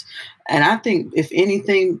audience. And I think if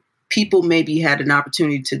anything, people maybe had an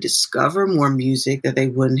opportunity to discover more music that they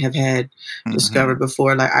wouldn't have had discovered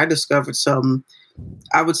before. Like I discovered some,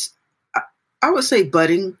 I would say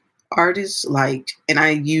budding artists, and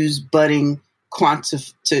I use budding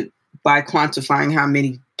by quantifying how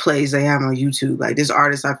many plays they have on YouTube. Like this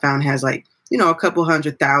artist I found has a couple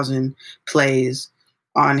 100,000 plays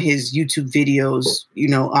on his YouTube videos,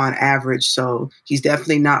 on average. So he's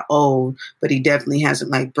definitely not old, but he definitely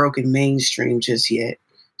hasn't broken mainstream just yet.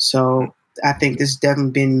 So I think this has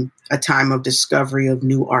definitely been a time of discovery of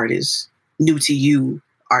new artists, new to you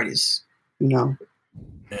artists, Yeah,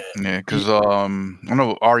 because I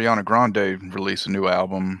know Ariana Grande released a new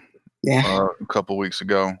album a couple weeks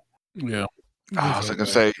ago. Yeah. I was going to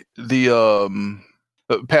say, the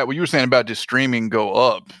Pat, what you were saying about just streaming go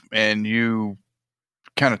up, and you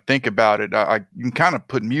kind of think about it, you can kind of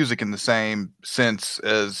put music in the same sense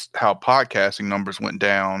as how podcasting numbers went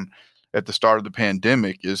down at the start of the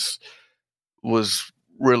pandemic was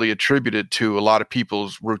really attributed to a lot of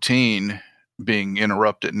people's routine being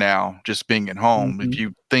interrupted now, just being at home. If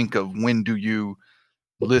you think of when do you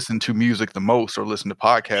listen to music the most or listen to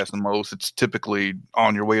podcasts the most, it's typically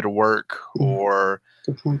on your way to work or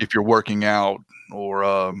if you're working out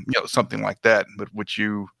or something like that. But with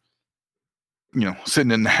you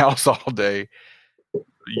sitting in the house all day,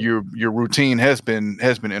 your routine has been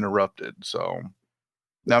interrupted. So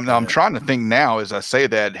now I'm trying to think now as I say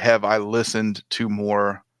that, have I listened to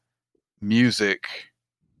more music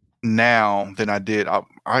now than I did?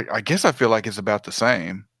 I guess I feel like it's about the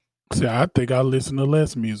same. See, I think I listen to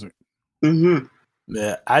less music.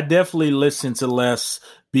 Yeah, I definitely listened to less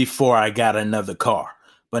before I got another car.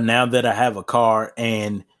 But now that I have a car,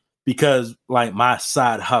 and because my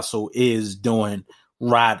side hustle is doing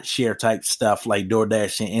ride share type stuff like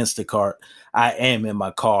DoorDash and Instacart, I am in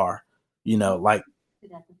my car,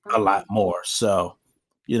 a lot more. So,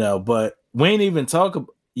 but we ain't even talk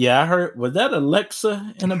Yeah, I heard. Was that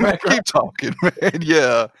Alexa in the Man, background? keep talking, man.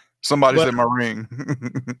 Yeah, somebody's in my ring.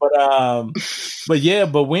 But yeah,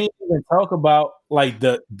 but we didn't even talk about like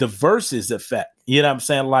the versus effect. You know what I'm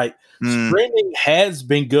saying? Like streaming has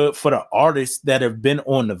been good for the artists that have been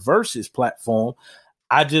on the versus platform.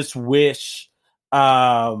 I just wish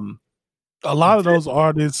a lot of those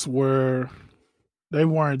artists they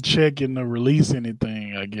weren't checking to release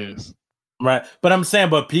anything, I guess. right. But I'm saying,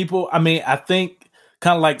 but people, I mean, I think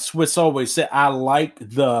kind of like Swiss always said, I like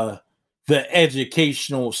the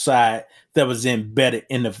educational side that was embedded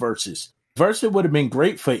in the verses. Versus would have been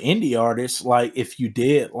great for indie artists, like if you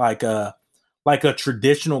did like a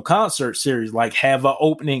traditional concert series, like have an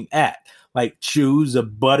opening act, like choose a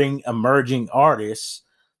budding emerging artist,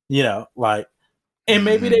 you know, like, and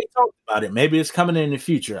maybe they talked about it. Maybe it's coming in the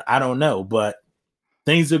future. I don't know, but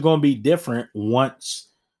things are going to be different once,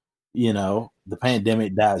 you know, the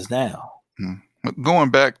pandemic dies down.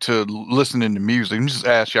 Going back to listening to music, let me just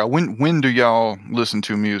ask y'all, when do y'all listen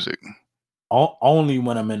to music? Only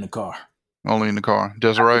when I'm in the car. Only in the car.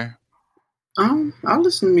 Desiree? I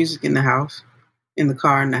listen to music in the house, in the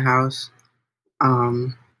car, in the house.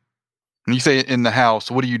 When you say in the house,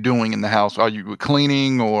 what are you doing in the house? Are you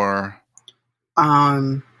cleaning or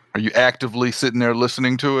are you actively sitting there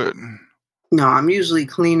listening to it? No, I'm usually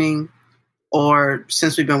cleaning, or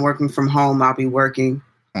since we've been working from home, I'll be working.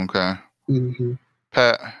 Okay. Mm-hmm.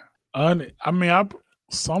 Pat? I mean,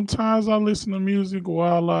 sometimes I listen to music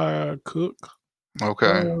while I cook.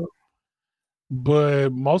 Okay.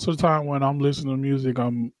 But most of the time when I'm listening to music,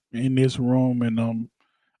 I'm in this room and I'm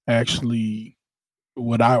actually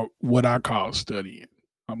what I call studying.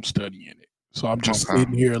 I'm studying it. So I'm just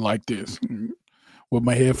sitting here like this with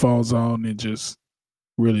my headphones on and just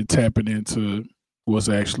really tapping into what's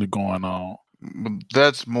actually going on.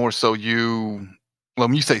 That's more so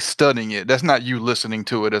when you say studying it, that's not you listening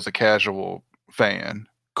to it as a casual fan.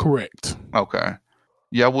 Correct. Okay.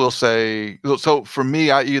 Yeah, I will say, so for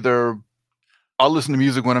me, I listen to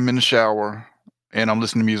music when I'm in the shower and I'm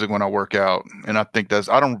listening to music when I work out. And I think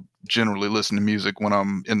I don't generally listen to music when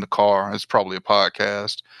I'm in the car. It's probably a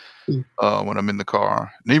podcast when I'm in the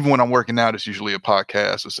car. And even when I'm working out, it's usually a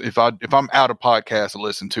podcast. If I'm out of podcast to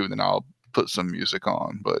listen to, then I'll put some music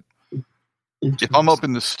on. But if I'm up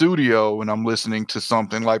in the studio and I'm listening to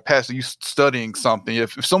something like Pastor, you studying something,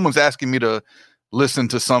 if someone's asking me to listen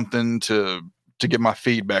to something to get my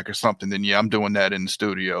feedback or something, then yeah, I'm doing that in the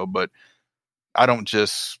studio. But I don't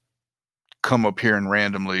just come up here and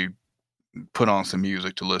randomly put on some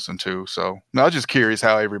music to listen to. So no, I was just curious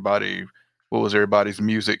what was everybody's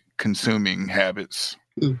music consuming habits?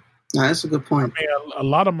 No, that's a good point. I mean, a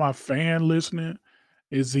lot of my fan listening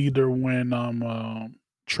is either when I'm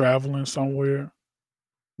traveling somewhere,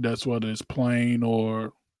 that's whether it's plane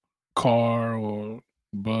or car or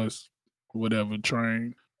bus, whatever,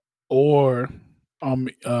 train, or I'm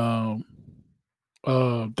dang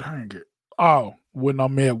it. Oh, when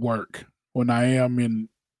I'm at work. When I am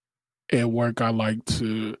at work, I like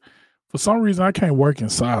to, for some reason, I can't work in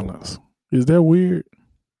silence. Is that weird?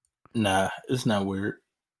 Nah, it's not weird.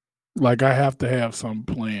 Like I have to have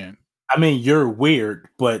something planned. I mean, you're weird,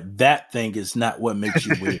 but that thing is not what makes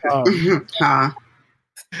you weird. But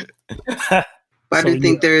I do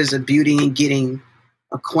think there is a beauty in getting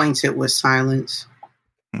acquainted with silence.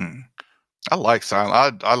 I like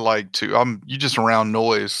silence. I like to. You just around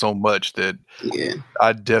noise so much that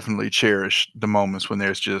I definitely cherish the moments when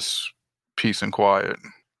there's just peace and quiet.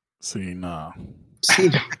 See, nah.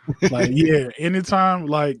 Like, yeah, anytime,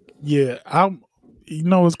 like, yeah,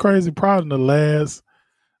 it's crazy. Probably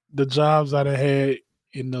the jobs I had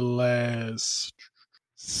in the last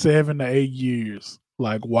 7 to 8 years,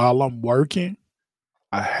 like while I'm working,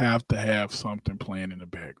 I have to have something playing in the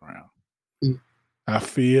background. I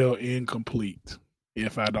feel incomplete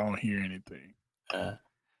if I don't hear anything.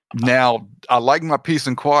 Now, I like my peace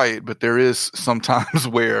and quiet, but there is sometimes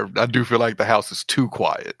where I do feel like the house is too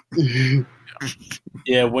quiet.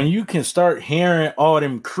 Yeah, when you can start hearing all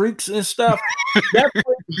them creaks and stuff,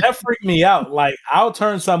 that freaked me out. Like, I'll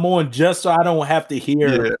turn some on just so I don't have to hear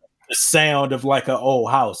the sound of like an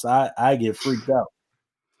old house. I get freaked out.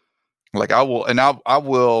 Like I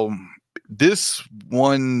will. This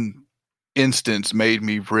one instance made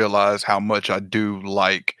me realize how much I do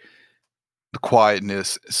like the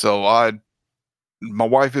quietness. So my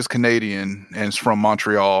wife is Canadian and is from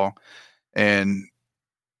Montreal, and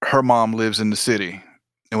her mom lives in the city.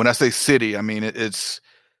 And when I say city, I mean it's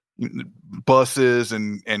buses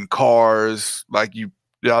and cars. Like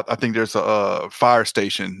I think there's a fire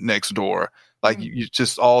station next door. Like you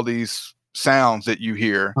just all these sounds that you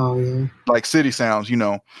hear, like city sounds,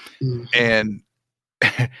 and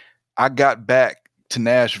I got back to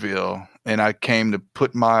Nashville and I came to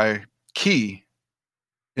put my key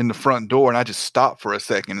in the front door and I just stopped for a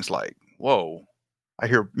second. It's like, whoa, I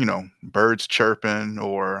hear, birds chirping,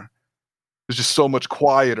 or it's just so much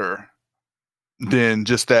quieter than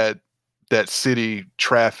just that city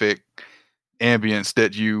traffic ambience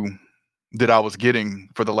that I was getting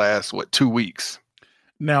for the last 2 weeks.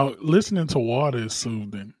 Now, listening to water is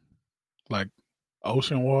soothing, like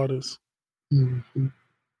ocean waters. Mm-hmm.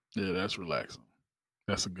 Yeah, that's relaxing.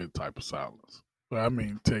 That's a good type of silence. But I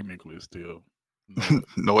mean, technically, it's still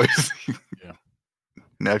noise. Yeah.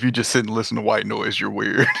 Now, if you just sit and listen to white noise, you're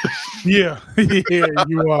weird. Yeah, yeah,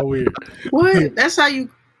 you are weird. What? That's how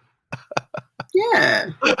you.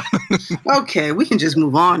 Yeah. Okay, we can just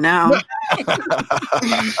move on now.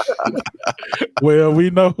 Well, we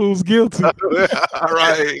know who's guilty. All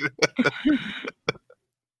right.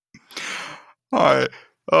 All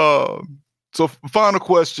right. So final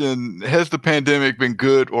question. Has the pandemic been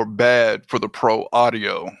good or bad for the pro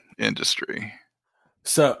audio industry?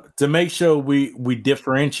 So to make sure we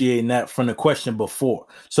differentiate that from the question before.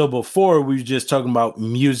 So before we were just talking about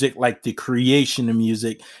music, like the creation of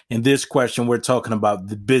music. In this question, we're talking about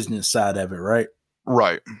the business side of it, right?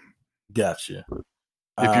 Right. Gotcha.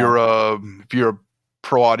 If you're a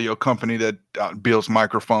pro audio company that builds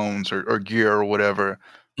microphones or gear or whatever,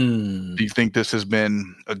 do you think this has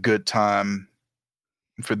been a good time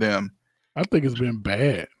for them? I think it's been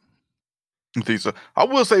bad. I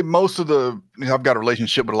will say most of I've got a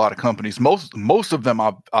relationship with a lot of companies. Most of them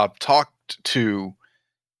I've talked to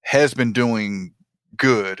has been doing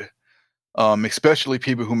good, especially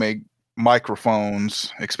people who make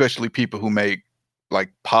microphones, especially people who make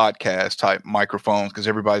like podcast type microphones, because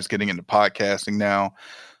everybody's getting into podcasting now.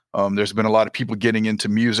 There's been a lot of people getting into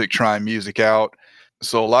music, trying music out.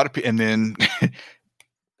 So a lot of people, and then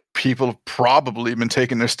people have probably been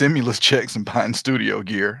taking their stimulus checks and buying studio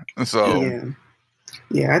gear. So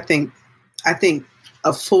yeah, I think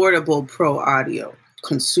affordable pro audio,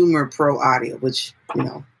 consumer pro audio, which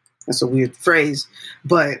that's a weird phrase,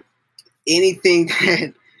 but anything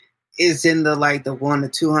that is in the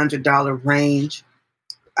 $100 to $200 range,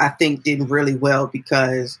 I think did really well,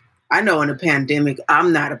 because I know in a pandemic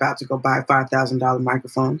I'm not about to go buy a $5,000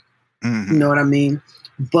 microphone. Mm-hmm. You know what I mean?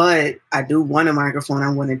 But I do want a microphone.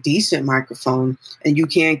 I want a decent microphone, and you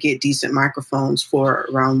can't get decent microphones for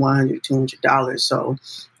around $100, $200. So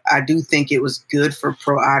I do think it was good for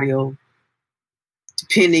pro audio,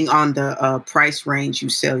 depending on the price range you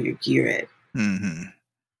sell your gear at. Mm-hmm.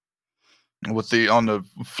 On the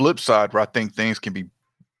flip side, where I think things can be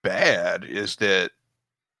bad, is that,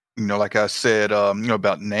 like I said,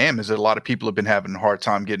 about NAMM, is that a lot of people have been having a hard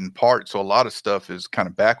time getting parts. So a lot of stuff is kind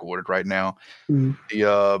of back ordered right now.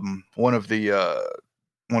 Mm. One of the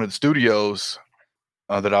studios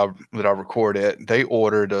that I record at, they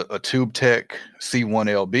ordered a TubeTech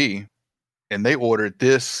C1LB, and they ordered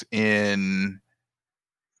this in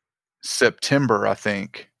September, I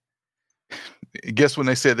think. Guess when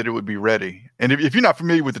they said that it would be ready. And if you're not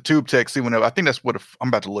familiar with the TubeTech C1LB, I think that's what I'm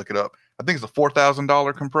about to look it up. I think it's a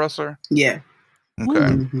 $4,000 compressor. Yeah. Okay.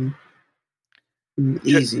 Mm-hmm.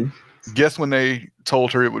 Easy. Guess when they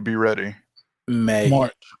told her it would be ready?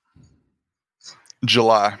 March.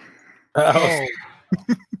 July. Oh.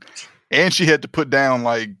 And she had to put down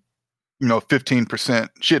 15%.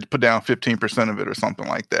 She had to put down 15% of it or something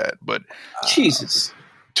like that. But Jesus.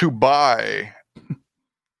 To buy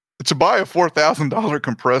a $4,000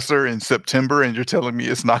 compressor in September, and you're telling me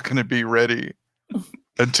it's not going to be ready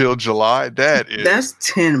until July? That's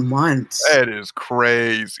 10 months. That is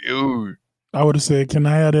crazy. Ooh. I would have said, can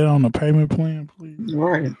I add it on the payment plan, please?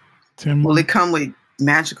 Right. 10 months. Will it come with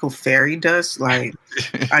magical fairy dust? I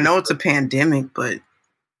know it's a pandemic, but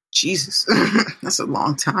Jesus, that's a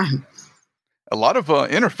long time. A lot of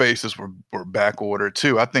interfaces were back ordered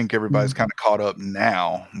too. I think everybody's kind of caught up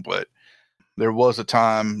now, but there was a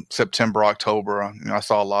time, September, October, I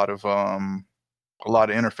saw a lot of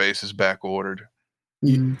interfaces back ordered.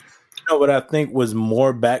 You know what I think was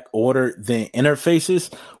more back ordered than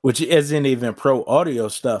interfaces, which isn't even pro audio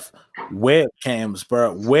stuff? Webcams,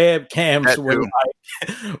 bro. Webcams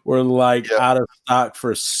were out of stock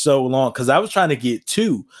for so long, because I was trying to get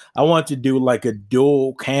two. I wanted to do a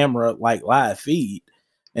dual camera live feed,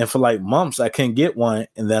 and for months I couldn't get one,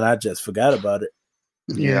 and then I just forgot about it.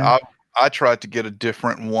 Yeah, I tried to get a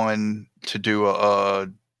different one to do a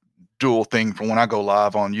dual thing for when I go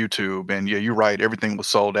live on YouTube, and you're right, everything was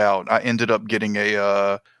sold out. I ended up getting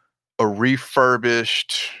a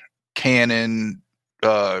refurbished Canon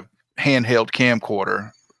handheld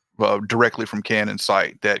camcorder directly from Canon's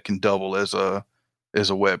site that can double as a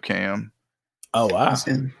webcam. Oh, wow.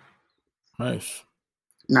 And Nice.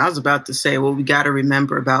 I was about to say, what we got to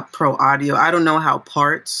remember about Pro Audio, I don't know how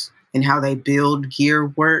parts and how they build gear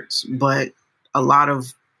works, but a lot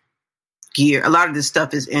of this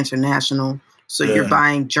stuff is international. So you're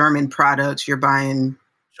buying German products, you're buying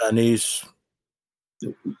Chinese,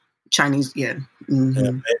 yeah. Mm-hmm.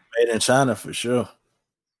 Yeah, made in China for sure.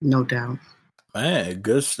 No doubt. Man,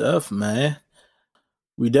 good stuff, man.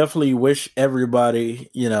 We definitely wish everybody,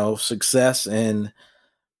 success. And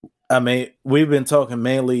I mean, we've been talking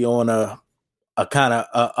mainly on a kind of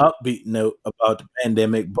upbeat note about the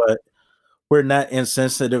pandemic, but we're not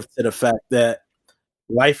insensitive to the fact that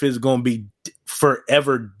life is going to be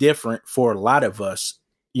forever different for a lot of us,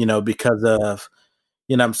 because of,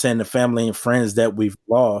 the family and friends that we've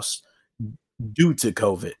lost due to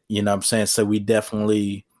COVID, So we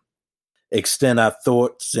definitely extend our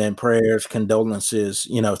thoughts and prayers, condolences,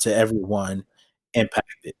 to everyone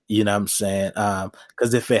impacted,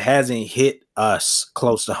 because if it hasn't hit us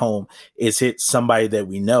close to home, it's hit somebody that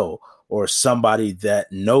we know or somebody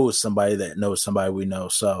that knows somebody that knows somebody we know.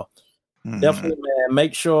 So definitely, man,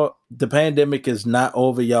 make sure the pandemic is not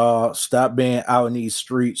over, y'all. Stop being out in these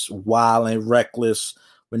streets wild and reckless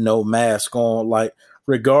with no mask on, like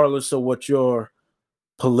regardless of what your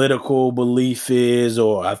political belief is,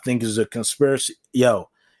 or I think is a conspiracy.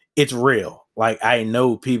 It's real. Like, I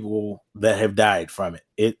know people that have died from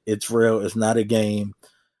it. It's real. It's not a game.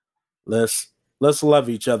 Let's love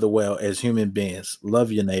each other well as human beings.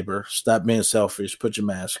 Love your neighbor. Stop being selfish. Put your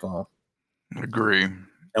mask on. Agree.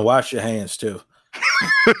 And wash your hands too.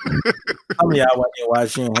 Some of y'all wasn't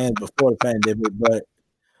washing your hands before the pandemic, but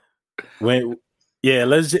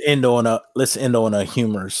let's end on a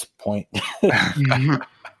humorous point. All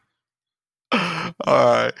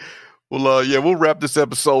right. Well, we'll wrap this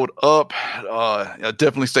episode up.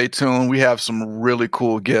 Definitely stay tuned. We have some really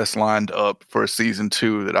cool guests lined up for season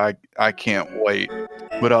 2 that I can't wait.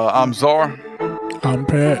 But I'm Czar. I'm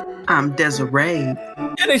Pat. I'm Desiree. And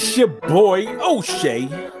it's your boy, O'Shea.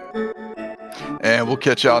 And we'll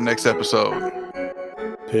catch y'all next episode.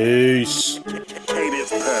 Peace.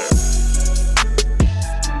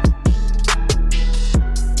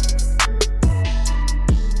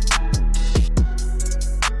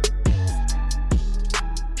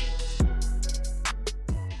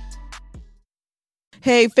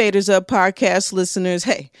 Hey, Faders Up podcast listeners.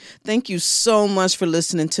 Hey, thank you so much for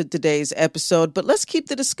listening to today's episode, but let's keep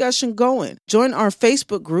the discussion going. Join our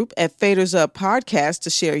Facebook group at Faders Up Podcast to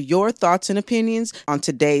share your thoughts and opinions on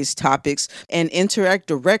today's topics and interact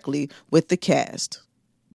directly with the cast.